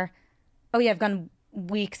before, oh yeah, I've gone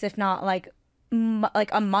weeks, if not like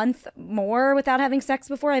a month more without having sex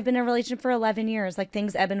before. I've been in a relationship for 11 years. Like,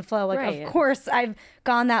 things ebb and flow. Like, Right. Of course I've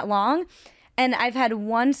gone that long. And I've had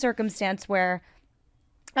one circumstance where,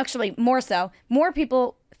 actually more so, more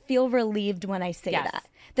people feel relieved when I say Yes, that.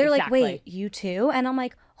 They're exactly. like, wait, you too? And I'm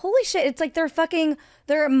like, holy shit. It's like they're fucking,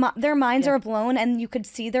 their minds are blown, and you could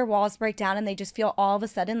see their walls break down, and they just feel all of a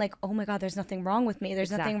sudden like, oh my God, there's nothing wrong with me.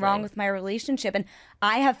 There's nothing wrong Exactly. with my relationship. And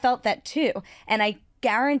I have felt that too. And I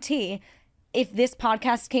guarantee if this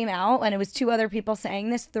podcast came out and it was two other people saying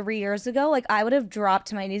this 3 years ago, like, I would have dropped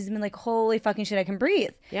to my knees and been like, holy fucking shit, I can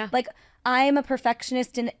breathe. Yeah. Like, I am a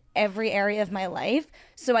perfectionist in every area of my life.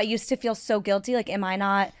 So I used to feel so guilty. Like, am I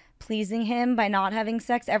not pleasing him by not having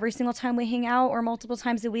sex every single time we hang out or multiple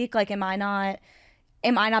times a week? Like, am I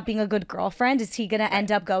not being a good girlfriend? Is he going to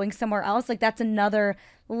end up going somewhere else? Like, that's another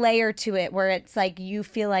layer to it, where it's like you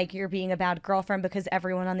feel like you're being a bad girlfriend because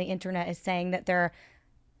everyone on the internet is saying that they're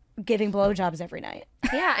giving blowjobs every night.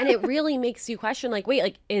 Yeah, and it really makes you question, like, wait,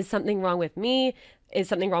 like, is something wrong with me? Is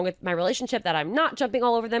something wrong with my relationship that I'm not jumping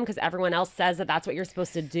all over them because everyone else says that that's what you're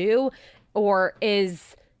supposed to do? Or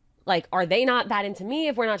is, like, are they not that into me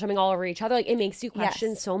if we're not jumping all over each other? Like, it makes you question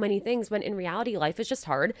Yes. so many things, when in reality, life is just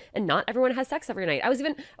hard and not everyone has sex every night. I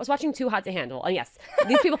was watching Too Hot to Handle. And yes,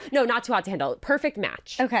 these people, no, not Too Hot to Handle, Perfect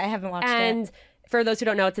Match. Okay, I haven't watched it. And for those who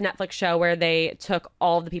don't know, it's a Netflix show where they took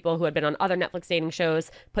all of the people who had been on other Netflix dating shows,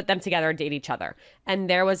 put them together, and date each other. And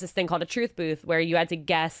there was this thing called a truth booth where you had to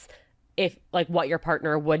guess if, like, what your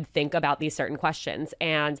partner would think about these certain questions.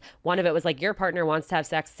 And one of it was like, your partner wants to have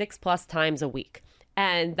sex 6+ times a week.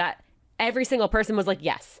 And that every single person was like,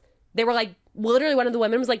 yes. They were like, literally one of the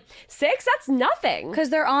women was like, 6? That's nothing. Because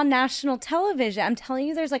they're on national television. I'm telling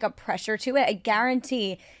you, there's like a pressure to it. I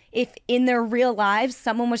guarantee if in their real lives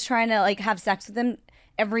someone was trying to like have sex with them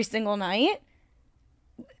every single night,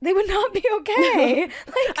 they would not be okay.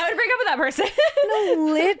 Like, I would break up with that person.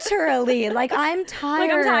 no, literally. Like, I'm tired.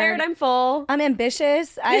 Like, I'm tired. I'm full. I'm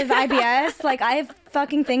ambitious. I have IBS. Like, I have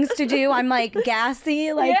fucking things to do. I'm like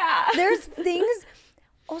gassy. Like, Yeah. there's things.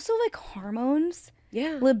 Also, like, hormones.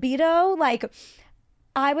 Yeah. Libido. Like,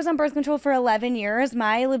 I was on birth control for 11 years.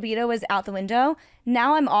 My libido was out the window.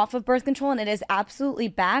 Now I'm off of birth control and it is absolutely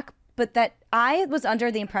back. But that I was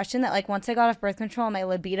under the impression that, like, once I got off birth control and my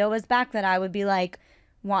libido was back, that I would be like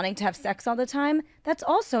wanting to have sex all the time. That's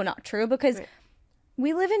also not true, because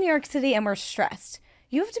we live in New York City and we're stressed.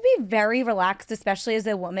 You have to be very relaxed, especially as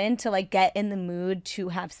a woman, to like get in the mood to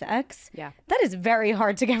have sex. Yeah. That is very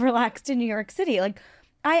hard to get relaxed in New York City. Like,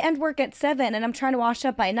 I end work at 7 and I'm trying to wash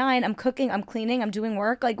up by 9. I'm cooking, I'm cleaning, I'm doing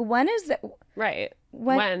work. Like, when is that? Right.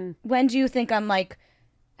 When do you think I'm like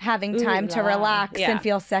having time to la. relax Yeah. and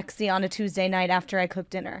feel sexy on a Tuesday night after I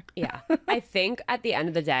cook dinner? Yeah. I think at the end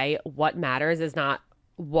of the day, what matters is not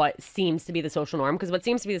what seems to be the social norm, because what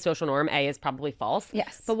seems to be the social norm, A, is probably false.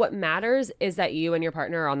 Yes. But what matters is that you and your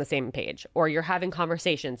partner are on the same page, or you're having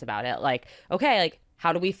conversations about it. Like, okay, like,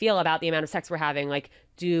 how do we feel about the amount of sex we're having? Like,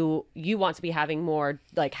 do you want to be having more?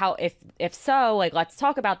 Like, how, if so, like, let's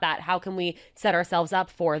talk about that. How can we set ourselves up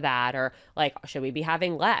for that? Or like, should we be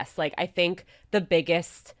having less? Like, I think the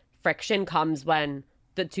biggest friction comes when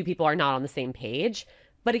the two people are not on the same page.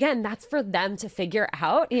 But again, that's for them to figure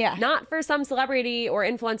out, not for some celebrity or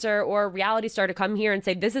influencer or reality star to come here and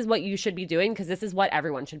say, this is what you should be doing because this is what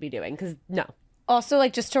everyone should be doing. Because no. Also,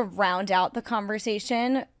 like, just to round out the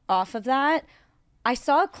conversation off of that, I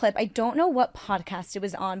saw a clip. I don't know what podcast it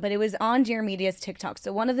was on, but it was on Dear Media's TikTok.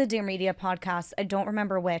 So one of the Dear Media podcasts, I don't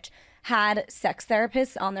remember which, had sex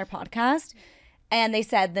therapists on their podcast. And they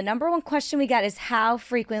said, the number one question we get is, how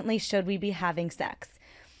frequently should we be having sex?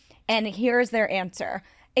 And here's their answer.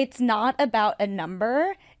 It's not about a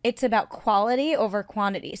number. It's about quality over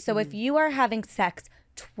quantity. So if you are having sex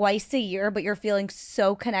twice a year, but you're feeling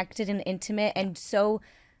so connected and intimate and so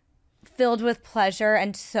filled with pleasure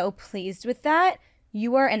and so pleased with that,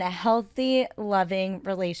 you are in a healthy, loving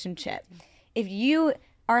relationship. If you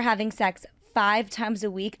are having sex 5 times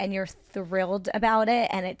a week and you're thrilled about it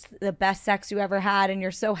and it's the best sex you ever had and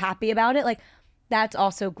you're so happy about it, like, that's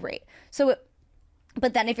also great. So,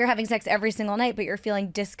 but then if you're having sex every single night, but you're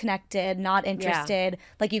feeling disconnected, not interested,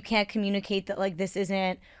 like you can't communicate that, like, this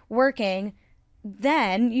isn't working,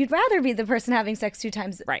 then you'd rather be the person having sex 2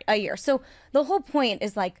 times a year. So the whole point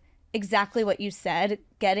is, like, exactly what you said,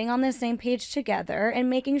 getting on the same page together and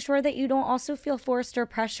making sure that you don't also feel forced or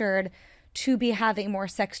pressured to be having more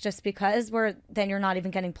sex just because, where then you're not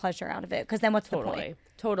even getting pleasure out of it, because then what's the point?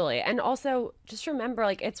 Totally. And also just remember,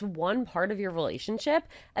 like, it's one part of your relationship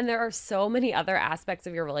and there are so many other aspects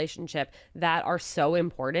of your relationship that are so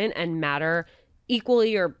important and matter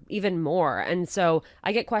equally or even more. And so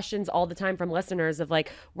I get questions all the time from listeners of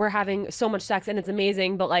like, we're having so much sex and it's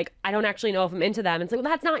amazing, but like, I don't actually know if I'm into them. It's like,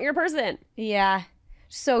 well, that's not your person. Yeah,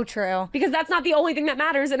 so true. Because that's not the only thing that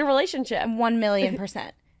matters in a relationship.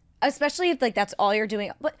 1,000,000%. Especially if, like, that's all you're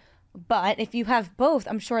doing. But if you have both,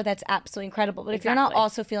 I'm sure that's absolutely incredible. But if you're not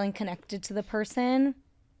also feeling connected to the person,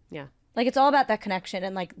 like, it's all about that connection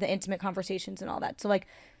and, like, the intimate conversations and all that. So, like,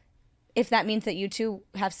 if that means that you two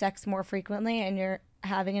have sex more frequently and you're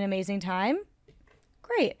having an amazing time,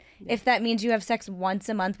 great. If that means you have sex once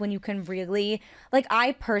a month when you can really, like,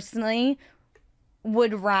 I personally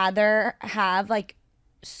would rather have, like,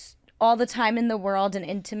 all the time in the world and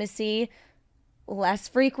intimacy less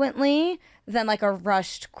frequently than, like, a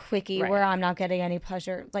rushed quickie where I'm not getting any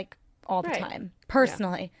pleasure, like, all the time,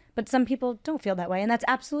 personally. But some people don't feel that way, and that's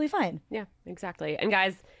absolutely fine. Yeah, exactly. And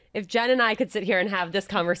guys, if Jen and I could sit here and have this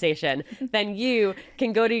conversation, then you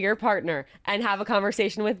can go to your partner and have a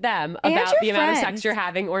conversation with them about the amount of sex you're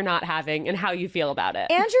having or not having and how you feel about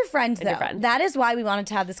it. And your friends, though. That is why we wanted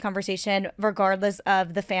to have this conversation, regardless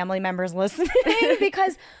of the family members listening,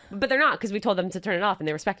 because... But they're not, because we told them to turn it off and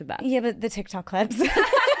they respected that. Yeah, but the TikTok clips...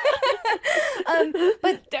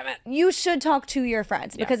 but damn it, you should talk to your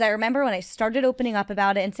friends, because I remember when I started opening up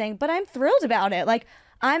about it and saying, but I'm thrilled about it. Like,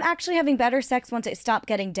 I'm actually having better sex once I stop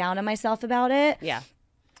getting down on myself about it. Yeah.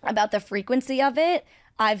 About the frequency of it.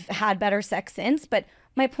 I've had better sex since. But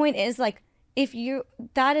my point is, like,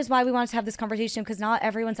 that is why we wanted to have this conversation, because not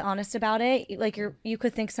everyone's honest about it. Like, you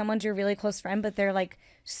could think someone's your really close friend, but they're, like,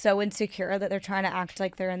 so insecure that they're trying to act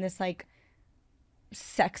like they're in this, like,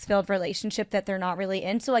 sex-filled relationship that they're not really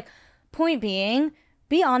in. So, like, point being,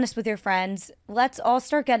 be honest with your friends. Let's all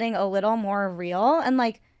start getting a little more real. And,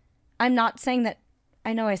 like, I'm not saying that,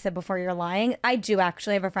 I know I said before you're lying. I do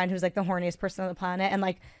actually have a friend who's, like, the horniest person on the planet and,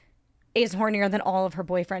 like, is hornier than all of her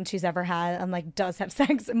boyfriends she's ever had and, like, does have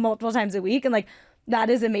sex multiple times a week. And, like, that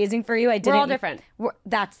is amazing for you. We're all different.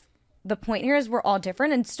 That's the point here, is we're all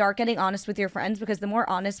different, and start getting honest with your friends, because the more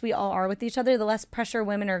honest we all are with each other, the less pressure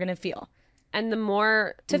women are going to feel. And the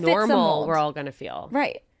more normal we're all going to feel.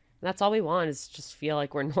 Right. That's all we want, is just feel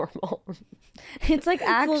like we're normal. It's like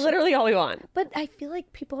actually it's literally all we want. But I feel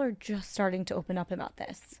like people are just starting to open up about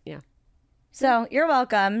this. Yeah. So you're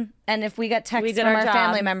welcome. And if we get texts from our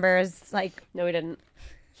family members, like... No, we didn't.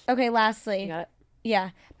 Okay, lastly. You got it? Yeah.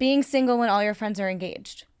 Being single when all your friends are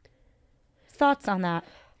engaged. Thoughts on that?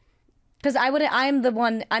 Because I'm the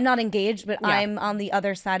one, I'm not engaged, but I'm on the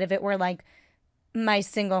other side of it, where, like, my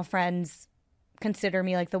single friends consider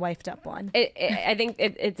me, like, the wifed up one. I think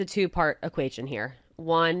it's a 2-part equation here.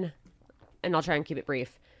 One, and I'll try and keep it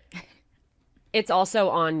brief, it's also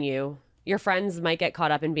on you. Your friends might get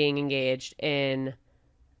caught up in being engaged, in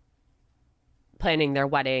planning their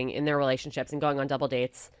wedding, in their relationships, and going on double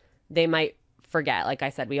dates. They might forget, like I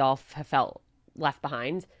said, we all have felt left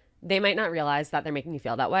behind. They might not realize that they're making you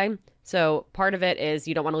feel that way. So part of it is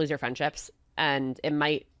you don't want to lose your friendships, and it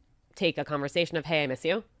might take a conversation of, hey, I miss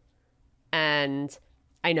you. And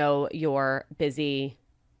I know you're busy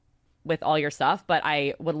with all your stuff, but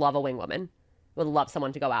I would love a wing woman. Would love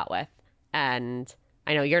someone to go out with. And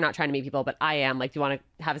I know you're not trying to meet people, but I am. Like, do you want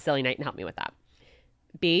to have a silly night and help me with that?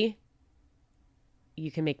 B,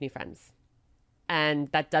 you can make new friends. And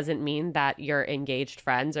that doesn't mean that your engaged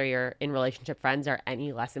friends or your in relationship friends are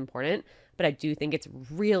any less important. But I do think it's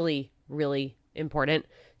really, really important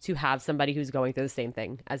to have somebody who's going through the same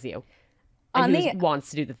thing as you and who wants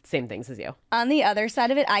to do the same things as you. On the other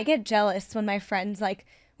side of it, I get jealous when my friends, like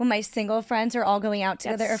when my single friends are all going out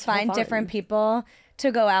together or find different people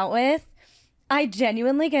to go out with. I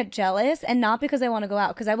genuinely get jealous, and not because I want to go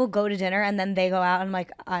out, because I will go to dinner and then they go out and I'm like,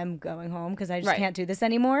 I'm going home because I just can't do this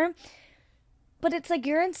anymore. But it's like,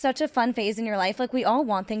 you're in such a fun phase in your life. Like, we all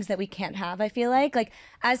want things that we can't have, I feel like. Like,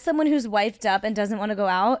 as someone who's wifed up and doesn't want to go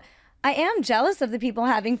out, I am jealous of the people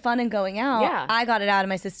having fun and going out. Yeah. I got it out of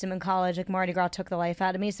my system in college. Like, Mardi Gras took the life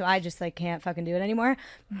out of me, so I just, like, can't fucking do it anymore.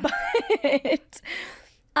 But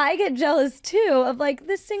I get jealous, too, of, like,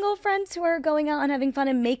 the single friends who are going out and having fun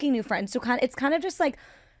and making new friends. So it's kind of just, like,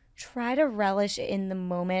 try to relish in the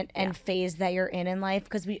moment and phase that you're in life,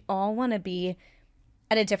 because we all want to be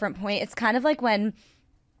at a different point. It's kind of like when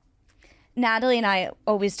Natalie and I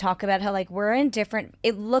always talk about how, like, we're in different,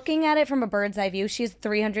 looking at it from a bird's eye view. She has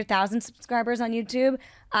 300,000 subscribers on YouTube.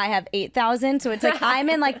 I have 8,000. So it's like, I'm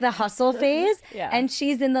in like the hustle phase and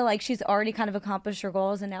she's in the, like, she's already kind of accomplished her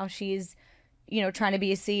goals and now she's, you know, trying to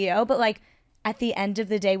be a CEO. But like, at the end of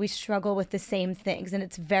the day, we struggle with the same things, and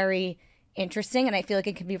it's very interesting. And I feel like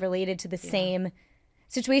it can be related to the same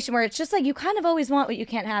situation where it's just like, you kind of always want what you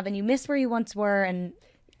can't have and you miss where you once were. And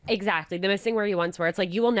exactly, the missing where you once were. It's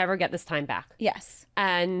like, you will never get this time back. Yes.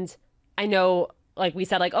 And I know, like we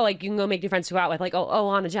said, like, oh, like, you can go make new friends to go out with. Like,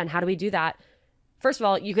 oh, Anna, Jen, how do we do that? First of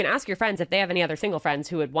all, you can ask your friends if they have any other single friends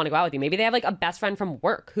who would want to go out with you. Maybe they have like a best friend from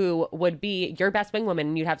work who would be your best wing woman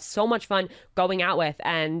and you'd have so much fun going out with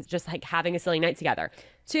and just like having a silly night together.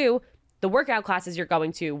 2, the workout classes you're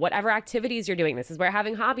going to, whatever activities you're doing. This is where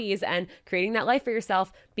having hobbies and creating that life for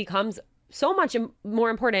yourself becomes so much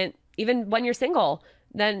more important, even when you're single,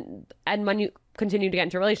 and when you continue to get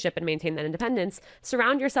into a relationship and maintain that independence.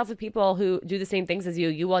 Surround yourself with people who do the same things as you.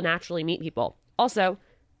 You will naturally meet people. Also,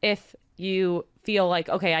 if you feel like,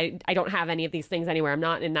 okay, I don't have any of these things anywhere. I'm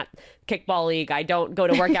not in that kickball league. I don't go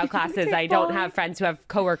to workout classes. I don't have friends who have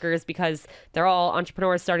coworkers because they're all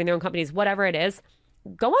entrepreneurs starting their own companies. Whatever it is,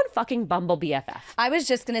 go on fucking Bumble BFF. I was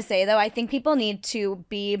just going to say, though, I think people need to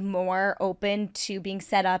be more open to being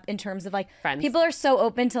set up in terms of, like, friends. People are so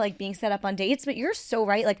open to, like, being set up on dates, but you're so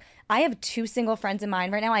right. Like, I have 2 single friends in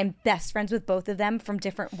mind right now. I'm best friends with both of them from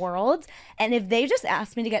different worlds. And if they just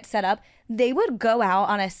asked me to get set up, they would go out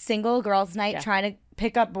on a single girls' night trying to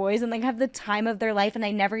pick up boys and, like, have the time of their life. And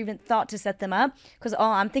I never even thought to set them up because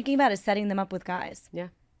all I'm thinking about is setting them up with guys. Yeah.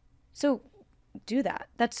 So do that.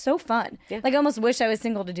 That's so fun. Yeah. Like, I almost wish I was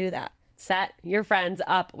single to do that. Set your friends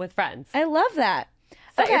up with friends. I love that.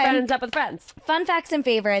 Set your friends up with friends. Fun facts and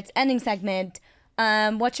favorites. Ending segment.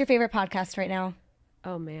 What's your favorite podcast right now?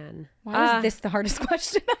 Oh, man. Why was this the hardest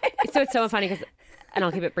question? So it's so funny because, and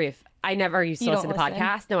I'll keep it brief, I never used to You listen to don't listen?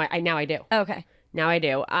 podcasts. No, now I do. Okay. Now I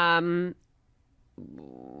do. On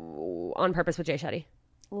Purpose with Jay Shetty.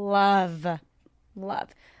 Love.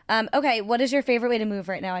 Okay, what is your favorite way to move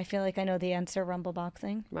right now? I feel like I know the answer. Rumble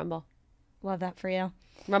boxing. Rumble. Love that for you.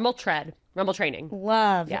 Rumble tread. Rumble training.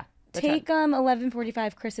 Love. Yeah. Take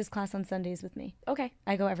 11:45 Chris's class on Sundays with me. Okay.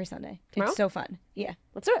 I go every Sunday. Tomorrow? It's so fun. Yeah.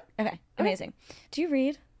 Let's do it. Okay. Amazing. Do you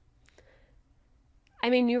read?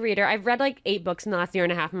 I'm a new reader. I've read like 8 books in the last year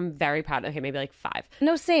and a half. I'm very proud. Okay, maybe like 5.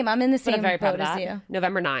 No, same. I'm in the But same I'm very proud boat of as that. you.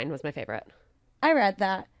 November 9 was my favorite. I read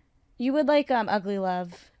that. You would like Ugly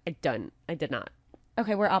Love. I did not.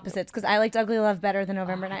 Okay, we're opposites because I liked Ugly Love better than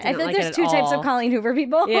November 9. I didn't feel like like there's it 2 at types of all. Colleen Hoover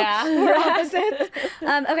people. Yeah. We're opposites.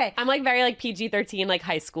 Okay, I'm like very like PG-13, like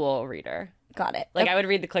high school reader. got it. Like I would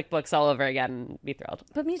read the Click books all over again and be thrilled.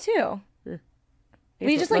 But me too. I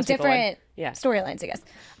We guess just like most people would. different Yeah. storylines, I guess,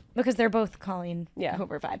 because they're both Colleen Yeah.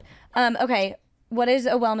 Hoover vibe. Okay, what is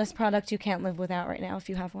a wellness product you can't live without right now if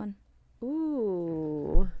you have one?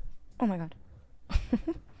 Ooh. Oh my God.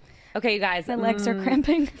 Okay, you guys. My legs are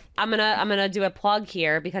cramping. I'm gonna do a plug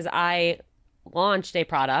here because I launched a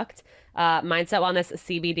product, Mindset Wellness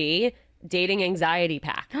CBD Dating Anxiety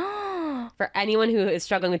Pack. For anyone who is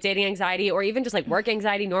struggling with dating anxiety or even just like work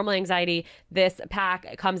anxiety, normal anxiety, this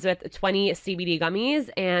pack comes with 20 CBD gummies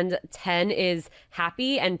and 10 is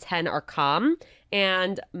happy and 10 are calm.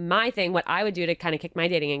 And my thing, what I would do to kind of kick my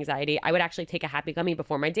dating anxiety, I would actually take a happy gummy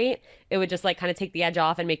before my date. It would just like kind of take the edge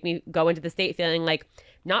off and make me go into the state feeling like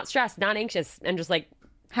not stressed, not anxious, and just like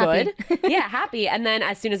Happy. good. Yeah, happy. And then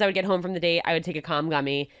as soon as I would get home from the date, I would take a calm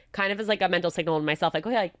gummy, kind of as like a mental signal to myself, like,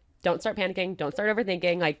 okay, like, don't start panicking, don't start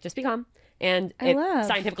overthinking, like, just be calm. And it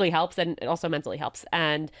scientifically helps, and it also mentally helps.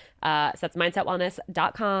 And so that's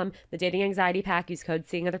mindsetwellness.com, the dating anxiety pack. Use code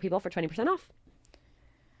Seeing Other People for 20% off.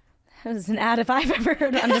 That was an ad if I've ever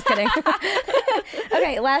heard. I'm just kidding.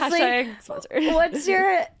 Okay, lastly, Hashtag sponsored. what's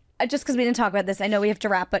your, just because we didn't talk about this, I know we have to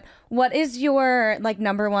wrap, but what is your like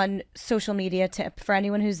number one social media tip for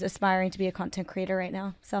anyone who's aspiring to be a content creator right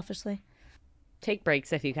now, selfishly? Take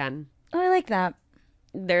breaks if you can. Oh, I like that.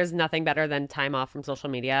 There's nothing better than time off from social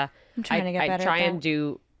media. I'm trying to get better I try at and that.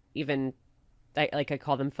 do even, I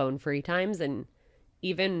call them phone-free times, and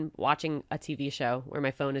even watching a TV show where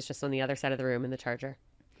my phone is just on the other side of the room and the charger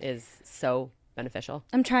is so beneficial.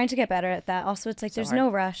 I'm trying to get better at that. Also, it's like there's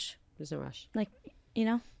no rush. There's no rush. Like, you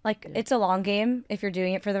know, like it's a long game if you're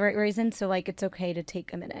doing it for the right reason. So like it's okay to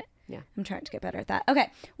take a minute. Yeah. I'm trying to get better at that.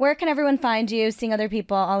 Okay. Where can everyone find you, Seeing Other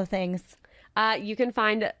People, all the things? You can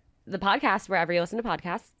find the podcast wherever you listen to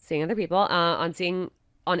podcasts, Seeing Other People, on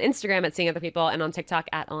Instagram at Seeing Other People, and on TikTok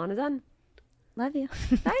at Ilana Dunn. Love you.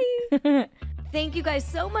 Bye. Thank you guys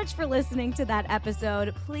so much for listening to that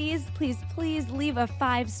episode. Please, please, please leave a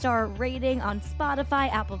 5-star rating on Spotify,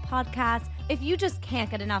 Apple Podcasts. If you just can't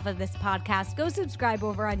get enough of this podcast, go subscribe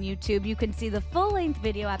over on YouTube. You can see the full-length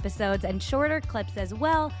video episodes and shorter clips as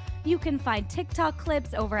well. You can find TikTok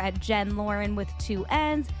clips over at Jen Lauren with 2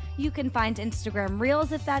 N's. You can find Instagram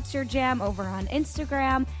Reels if that's your jam over on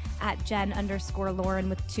Instagram at Jen_Lauren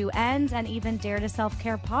with 2 N's, and even Dare to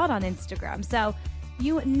Self-Care Pod on Instagram. So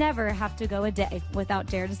you never have to go a day without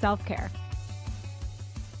Dare to Self-Care.